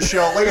into your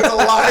show like it's a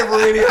live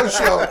radio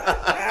show.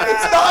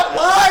 It's not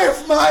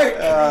live, Mike.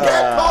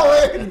 Can't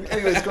call in.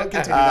 Anyways, go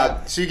continue.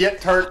 that. So you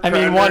get tart. I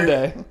mean, cranberry. one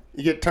day.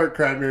 You get tart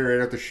cranberry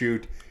right out the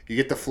chute. You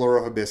get the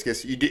floral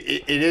hibiscus. It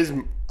is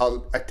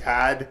a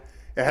tad.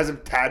 It has a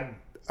tad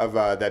of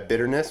that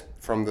bitterness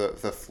from the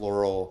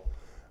floral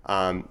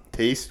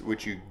taste,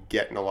 which you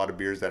get in a lot of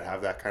beers that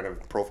have that kind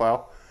of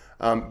profile.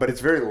 But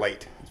it's very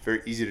light. It's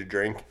very easy to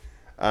drink.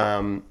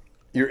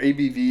 Your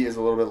ABV is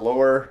a little bit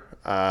lower,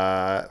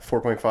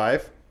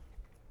 4.5.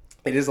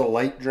 It is a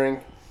light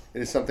drink.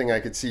 It is something I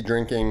could see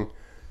drinking.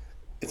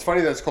 It's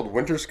funny that it's called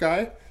Winter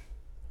Sky,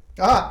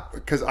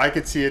 because I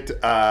could see it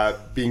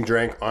being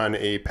drank on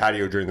a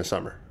patio during the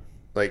summer.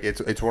 Like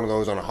it's one of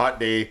those on a hot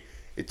day.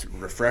 It's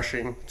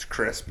refreshing. It's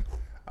crisp.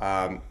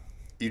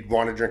 You'd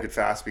want to drink it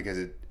fast because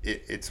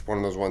it's one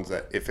of those ones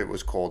that if it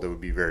was cold, it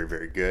would be very,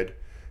 very good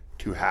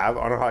to have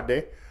on a hot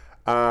day.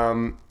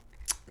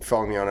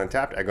 Follow me on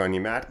Untapped. I got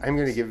you, Matt. I'm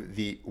going to give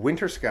the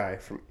Winter Sky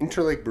from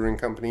Interlake Brewing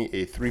Company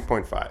a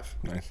 3.5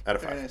 out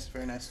of 5. Very nice.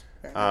 Very nice.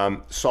 Very nice.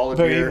 Solid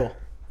Very beer. evil.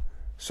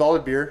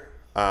 Solid beer.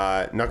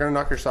 Not going to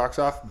knock your socks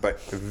off, but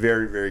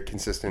very, very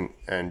consistent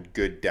and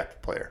good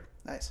depth player.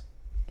 Nice.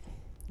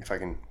 If I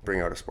can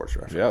bring out a sports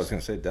reference. Yeah, I was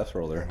gonna say death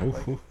roll there. Ooh, ooh.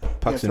 You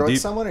Pucks gonna in throw it to deep.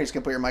 someone, or you just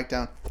gonna put your mic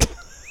down?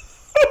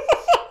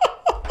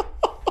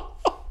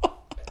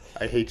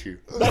 I hate you.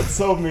 That's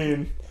so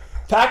mean.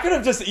 Pat could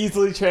have just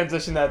easily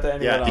transitioned that to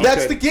anyone Yeah, else. he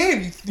That's could. the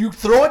game. You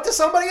throw it to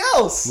somebody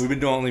else.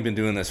 We've only been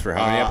doing this for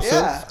how many episodes?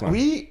 yeah. Come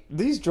on.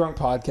 These drunk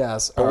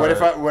podcasts But are.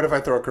 what if I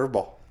throw a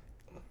curveball?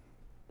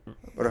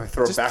 What if I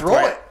throw Just it back throw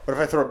to it. What if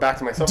I throw it back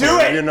to myself? do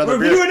and it. review another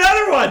Review beer?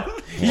 another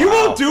one. You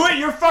won't do it.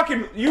 You're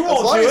fucking. You As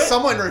won't long do as it.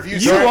 someone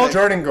reviews You something. won't-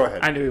 Jordan, go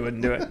ahead. I knew he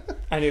wouldn't do it.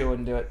 I knew he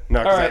wouldn't do it. No,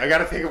 All 'cause right. I got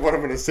to think of what I'm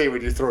going to say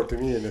when you throw it to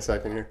me in a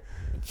second here.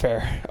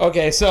 Fair.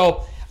 Okay,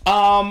 so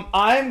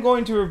I'm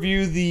going to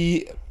review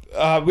the.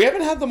 We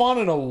haven't had them on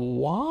in a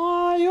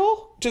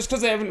while, just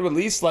because they haven't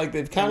released. Like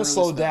they've kind of released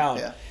slowed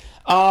them,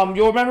 down.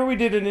 You'll remember we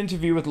did an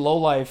interview with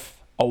Lowlife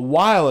a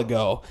while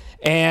ago,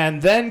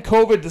 and then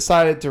COVID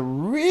decided to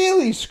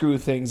really screw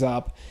things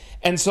up,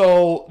 and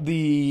so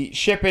the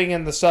shipping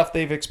and the stuff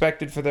they've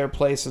expected for their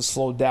place has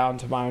slowed down,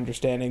 to my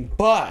understanding.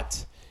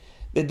 But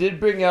they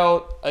did bring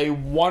out a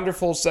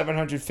wonderful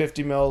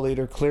 750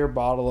 milliliter clear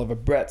bottle of a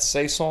Brett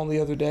Saison the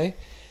other day.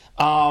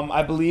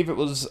 I believe it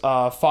was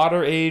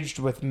fodder aged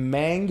with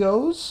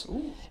mangoes,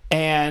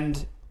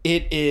 and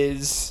it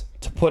is,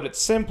 to put it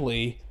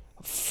simply,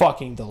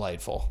 fucking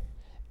delightful.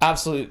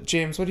 Absolutely,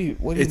 James. What do you?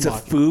 It's a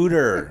mocking?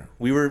 fooder.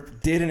 We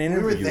did an We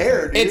interview. were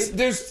there, dude.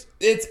 It's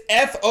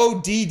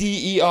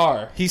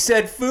FODDER. He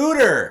said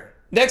fooder.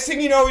 Next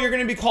thing you know, you're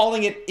going to be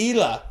calling it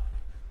Ela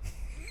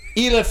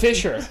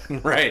Fisher.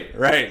 Right.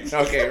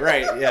 Okay,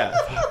 right. Yeah.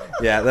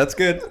 Yeah, that's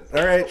good.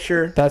 All right,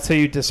 sure. That's how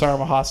you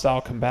disarm a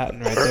hostile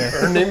combatant, right there.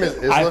 Her name is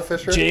Isla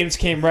Fisher. James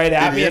came right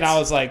at me, and I Idiots.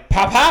 was like,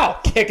 "Pow pow!"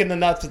 kicking the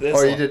nuts with this.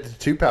 Oh, you one. did the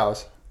 2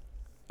 pals.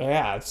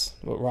 Yeah, it's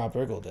what Rob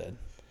Riggle did.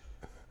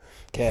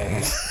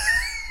 Okay.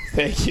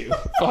 Thank you.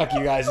 Fuck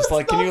you guys. Just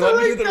like, can you let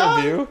me do the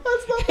review?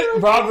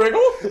 Rob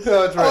Riggle?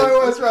 No, that's right.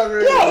 Oh, it was Robert.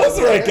 Yeah, that's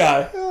the right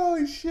guy.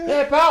 Holy shit.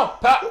 Hey, pal.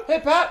 Hey,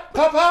 Pat.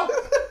 Pow, pow.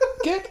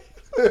 Kick.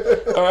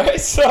 All right,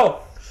 so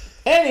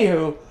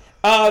Anywho,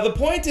 the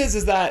point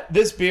is that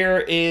this beer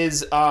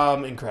is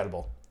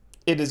incredible.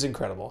 It is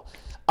incredible.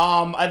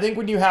 I think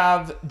when you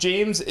have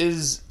James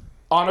is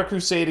on a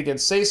crusade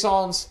against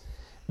saisons,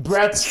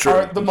 Brett's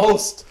are the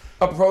most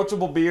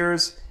approachable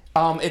beers.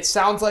 It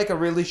sounds like a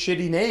really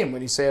shitty name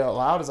when you say it out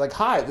loud. It's like,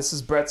 hi, this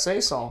is Brett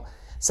Saison.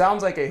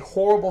 Sounds like a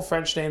horrible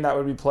French name that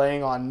would be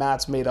playing on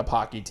Matt's made-up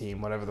hockey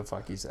team, whatever the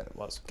fuck he said it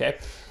was. Okay?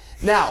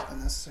 Now,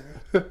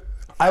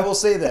 I will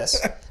say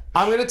this.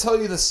 I'm going to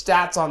tell you the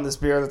stats on this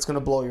beer that's going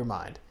to blow your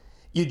mind.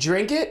 You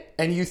drink it,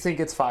 and you think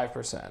it's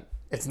 5%.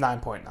 It's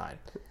 9.9.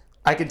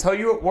 I can tell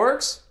you it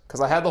works, because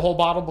I had the whole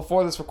bottle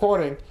before this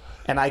recording,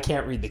 and I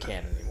can't read the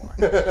can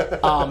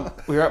anymore.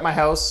 We were at my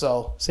house,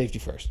 so safety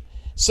first.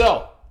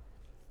 So,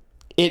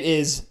 it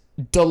is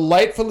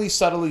delightfully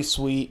subtly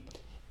sweet.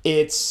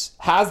 It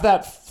has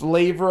that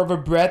flavor of a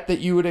Brett that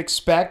you would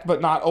expect, but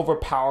not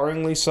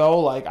overpoweringly so.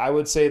 Like, I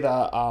would say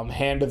the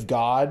Hand of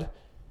God,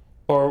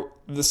 or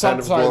the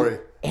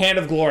Hand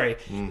of Glory.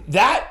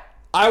 That,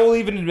 I will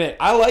even admit,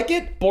 I like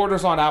it,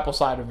 borders on apple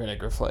cider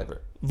vinegar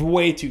flavor.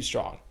 Way too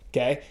strong,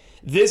 okay?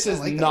 This is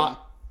like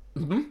not...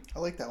 I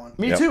like that one.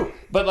 Me too.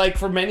 But like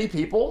for many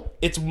people,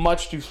 it's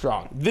much too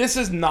strong. This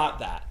is not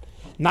that.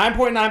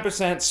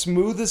 9.9%,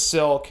 smooth as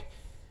silk.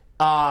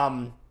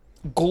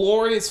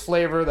 Glorious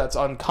flavor that's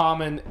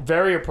uncommon,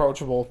 very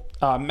approachable.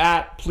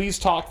 Matt, please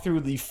talk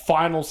through the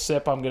final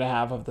sip I'm going to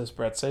have of this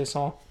Brett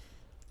Saison.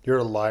 You're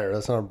a liar.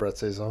 That's not a Brett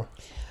Saison.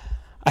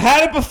 I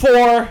had it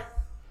before.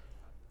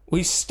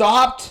 We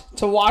stopped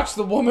to watch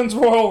the Women's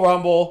Royal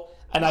Rumble,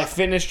 and I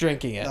finished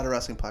drinking it. Not a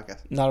wrestling podcast.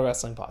 Not a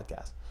wrestling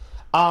podcast.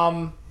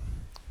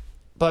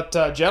 But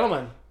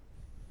gentlemen,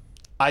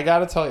 I got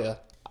to tell you,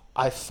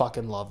 I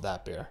fucking love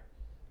that beer.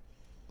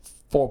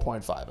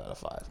 4.5 out of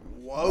 5.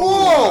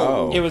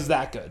 Whoa! It was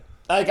that good.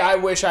 Like, I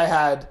wish I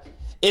had.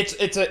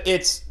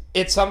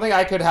 It's something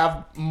I could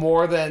have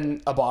more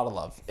than a bottle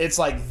of. It's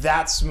like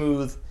that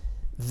smooth,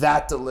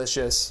 that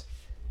delicious.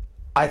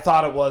 I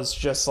thought it was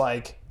just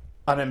like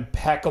an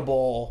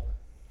impeccable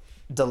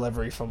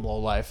delivery from Low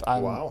Life.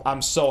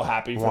 I'm so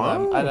happy for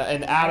them.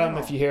 And Adam,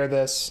 if you hear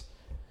this,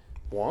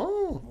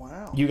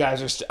 Wow. you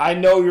guys are. I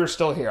know you're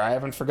still here. I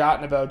haven't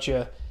forgotten about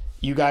you.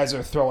 You guys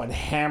are throwing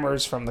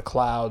hammers from the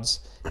clouds.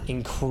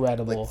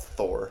 Incredible. Like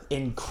Thor.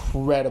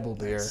 Incredible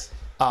beer.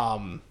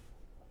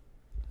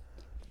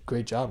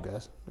 Great job,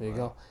 guys. There you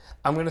go.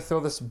 I'm going to throw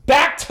this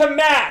back to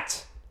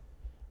Matt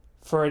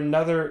for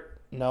another...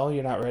 No,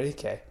 you're not ready?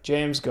 Okay.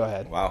 James, go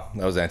ahead. Wow,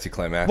 that was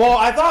anticlimactic. Well,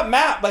 I thought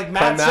Matt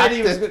said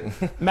he was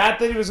Matt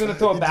said he was going to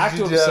throw it back to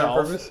you do that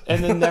on himself purpose?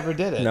 and then never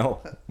did it. No.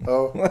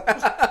 Oh.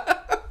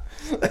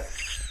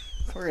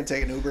 We're going to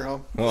take an Uber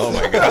home. Oh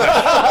my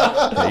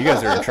god. Yeah, you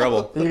guys are in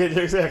trouble. You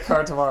get your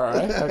car tomorrow,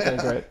 right? Okay,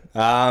 great.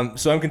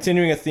 So I'm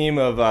continuing a theme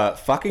of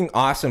fucking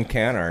awesome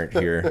can art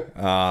here.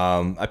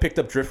 I picked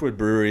up Driftwood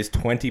Brewery's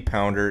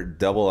 20-pounder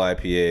double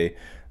IPA.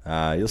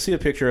 You'll see a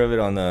picture of it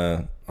on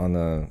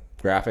the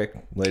graphic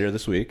later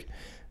this week,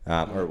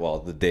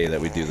 the day that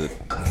we do the.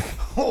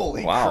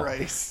 Holy Wow.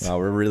 Christ. Wow,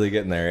 we're really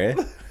getting there,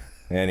 eh?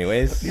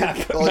 Anyways.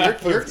 Well,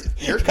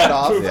 you're cut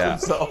off. Yeah.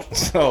 So,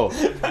 So,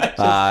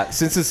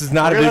 since this is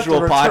not a We're gonna have to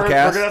visual return- we're gonna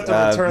have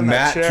podcast, to return that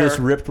Matt chair. just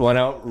ripped one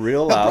out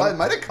real Probably loud.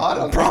 might have caught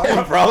on.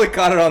 Probably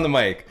caught it on the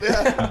mic.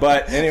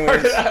 But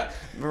anyways,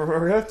 we're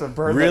going to have to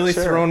burn really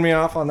that chair. throwing me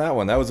off on that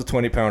one. That was a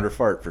 20-pounder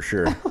fart for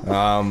sure.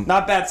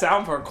 Not bad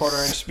sound for a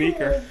quarter-inch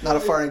speaker. Not a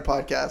farting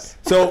podcast.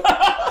 So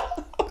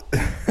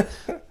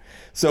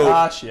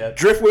Shit.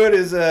 Driftwood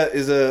is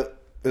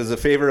a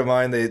favorite of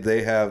mine.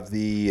 They have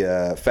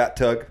the Fat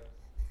Tug,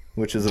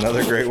 which is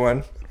another great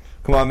one.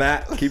 Come on,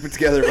 Matt, keep it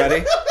together,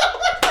 buddy.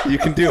 You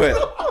can do it.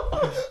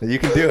 You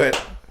can do it.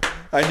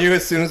 I knew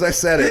as soon as I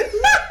said it.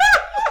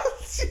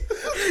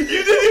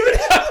 You didn't even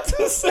have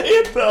to say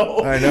it, though.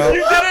 I know.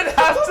 You didn't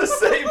have to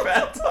say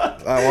Fat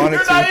Tug. I wanted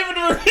You're to. not even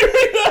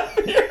reviewing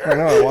that beer. I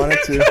know, I wanted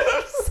You to. could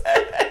have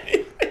said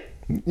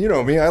anything. You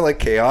know me, I like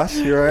chaos.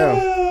 Here I am.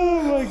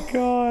 Oh, my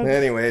God.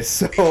 Anyway,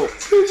 so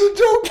There's a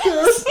joke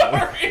there.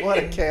 Sorry. What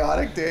a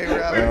chaotic day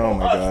we're having. oh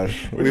my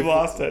gosh, We've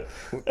lost it.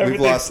 We've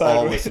Everything's lost all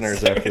sideways.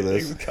 listeners after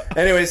this. Everything's gone.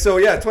 Anyway, so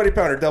yeah,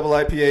 20-pounder double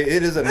IPA.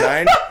 It is a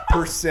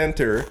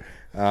 9%er,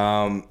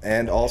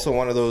 and also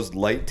one of those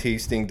light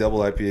tasting double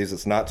IPAs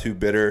that's not too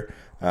bitter,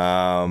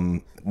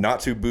 not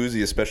too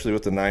boozy, especially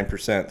with the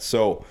 9%.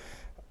 So,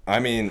 I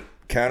mean,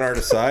 can art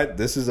aside,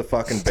 this is a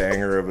fucking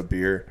banger of a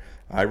beer.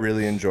 I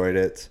really enjoyed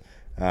it.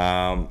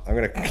 I'm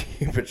gonna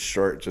keep it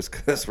short just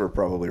because we're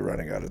probably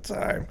running out of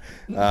time.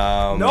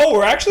 No,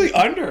 we're actually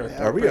under.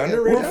 Are we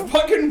under right We're now?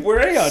 fucking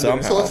way under.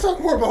 Somehow. So let's talk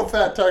more about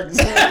Fat Tugs.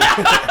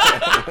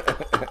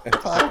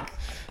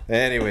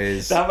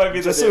 Anyways, That might be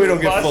the just so we name don't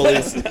of get the fully,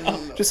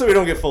 podcast just so we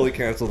don't get fully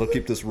canceled, I'll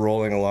keep this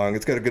rolling along.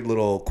 It's got a good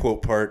little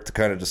quote part to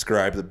kind of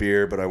describe the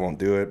beer, but I won't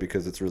do it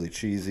because it's really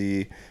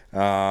cheesy.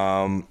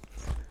 What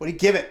do you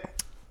give it?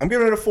 I'm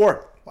giving it a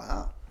 4.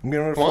 Wow. I'm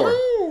giving it a 4.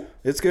 Wow.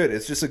 It's good.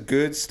 It's just a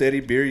good,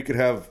 steady beer. You could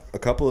have a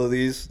couple of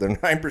these. They're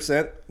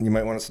 9%. You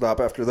might want to stop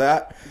after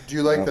that. Do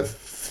you like the...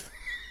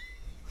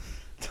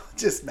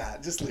 Just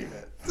Matt. Just leave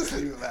it. Just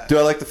leave it, Matt. Do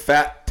I like the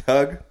Fat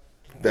Tug?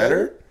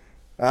 better.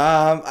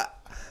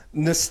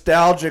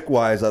 Nostalgic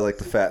wise, I like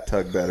the Fat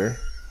Tug better.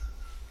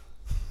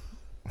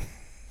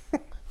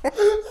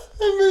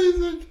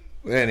 Amazing.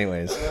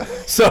 Anyways,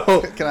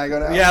 so Can I go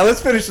now? yeah,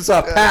 let's finish this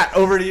off. Pat,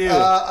 over to you.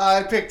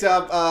 I picked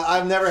up.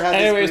 I've never had.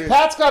 Anyways, this beer.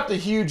 Pat's got the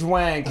huge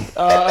wank.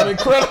 An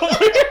incredible.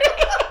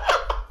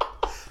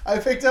 I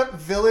picked up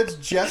Village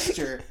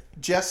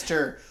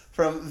Jester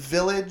from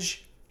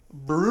Village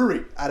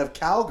Brewery out of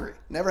Calgary.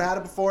 Never had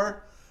it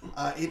before.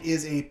 It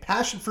is a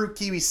passion fruit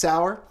kiwi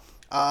sour.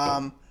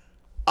 I'm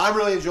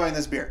really enjoying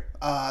this beer.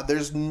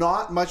 There's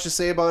not much to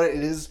say about it.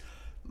 It is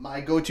my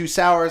go-to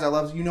sours. I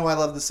love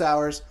the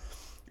sours.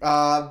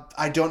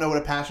 I don't know what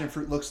a passion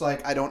fruit looks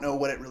like. I don't know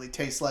what it really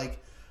tastes like.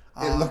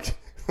 It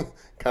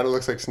kind of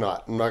looks like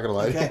snot. I'm not gonna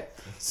lie. Okay.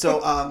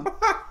 So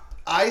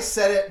I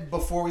said it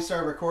before we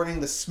started recording.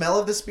 The smell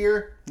of this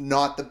beer,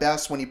 not the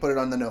best when you put it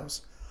on the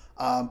nose.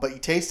 But you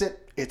taste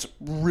it, it's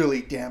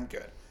really damn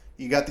good.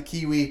 You got the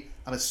kiwi.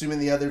 I'm assuming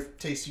the other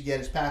taste you get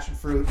is passion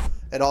fruit.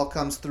 It all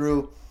comes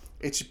through.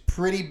 It's a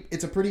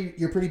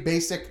pretty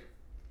basic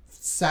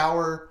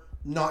sour,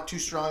 not too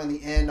strong in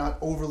the end, not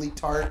overly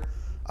tart.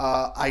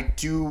 I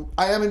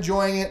am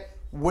enjoying it.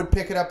 Would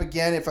pick it up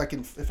again if I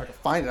can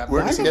find it.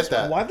 Where did you get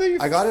that? Why do you?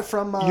 I got it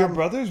from Your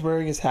brother's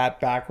wearing his hat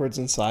backwards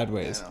and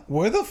sideways. I know.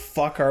 Where the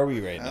fuck are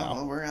we right Well,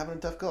 now? we're having a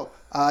tough go.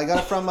 I got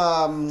it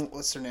from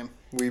what's their name?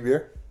 Wee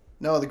beer.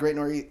 No, the Great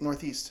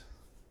Northeast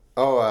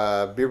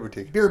Oh, beer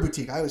boutique. Beer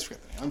Boutique. I always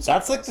forget the name. I'm sorry.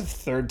 That's like the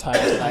third time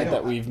tonight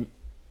that we've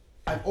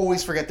I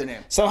always forget the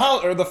name. somehow.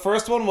 Or the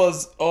first one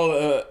was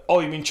you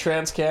mean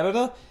Trans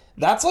Canada?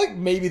 That's like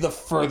maybe the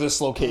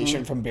furthest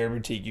location from Beer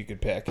Boutique you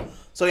could pick.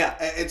 So yeah,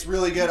 it's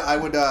really good. I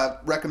would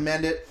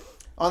recommend it.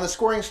 On the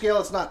scoring scale,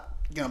 it's not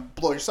gonna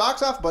blow your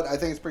socks off, but I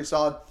think it's pretty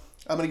solid.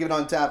 I'm gonna give it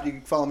on tap. You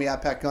can follow me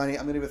at Pat Gagne.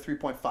 I'm gonna give it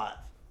 3.5.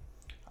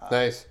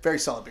 Nice. Very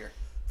solid beer.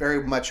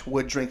 Very much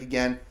would drink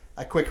again.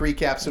 A quick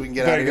recap so we can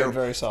get out Very of good, here.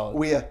 very solid.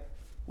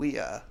 We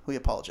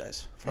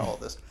apologize for all of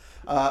this.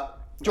 I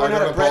Jordan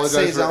don't had a Brett apologize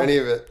for Saison. any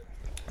of it.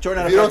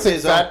 Jordan If had you a don't Brett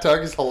think Saison. Fat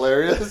Tug is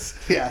hilarious,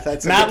 Yeah,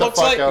 that's Matt it. the looks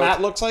fuck like out.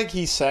 Matt looks like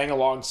he sang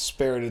along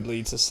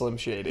spiritedly to Slim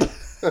Shady.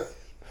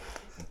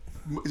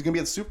 He's gonna be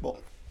at the Super Bowl.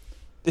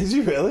 Is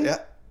he really? Yeah,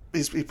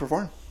 he's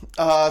performing.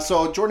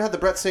 So Jordan had the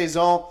Brett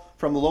Saison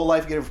from the Low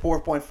Life. You get it for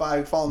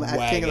 4.5. Follow him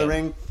at King of the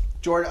Wagon. Ring.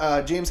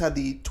 James had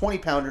the 20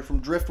 pounder from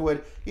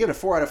Driftwood. You get a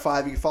 4 out of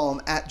 5. You can follow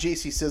him at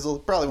JC Sizzle.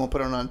 Probably won't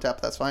put it on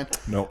tap. That's fine.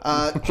 Nope.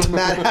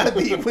 Matt had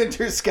the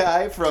Winter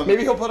Sky from.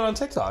 Maybe he'll put it on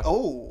TikTok.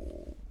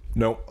 Oh,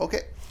 Nope.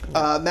 okay.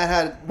 Matt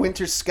had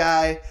Winter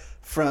Sky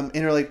from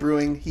Interlake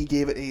Brewing. He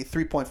gave it a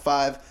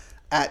 3.5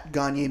 at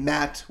Gagne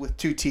Matt with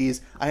 2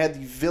 T's. I had the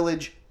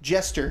Village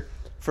Jester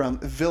from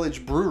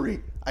Village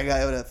Brewery. I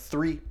got it a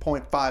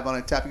 3.5 on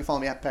a tap. You can follow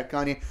me at Pat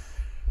Gagne.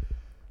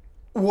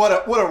 What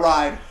a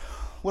ride.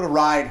 What a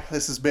ride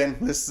this has been,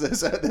 this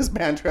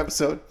banter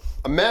episode.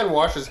 a man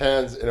washes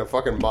hands in a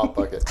fucking mop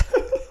bucket.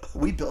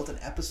 We built an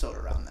episode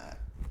around that.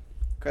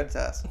 Credit to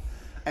us.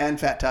 And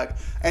Fat Tug.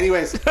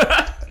 Anyways,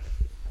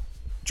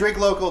 drink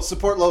local,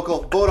 support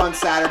local, vote on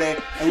Saturday,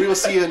 and we will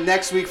see you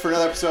next week for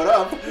another episode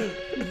of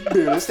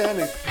Beerless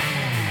Standing.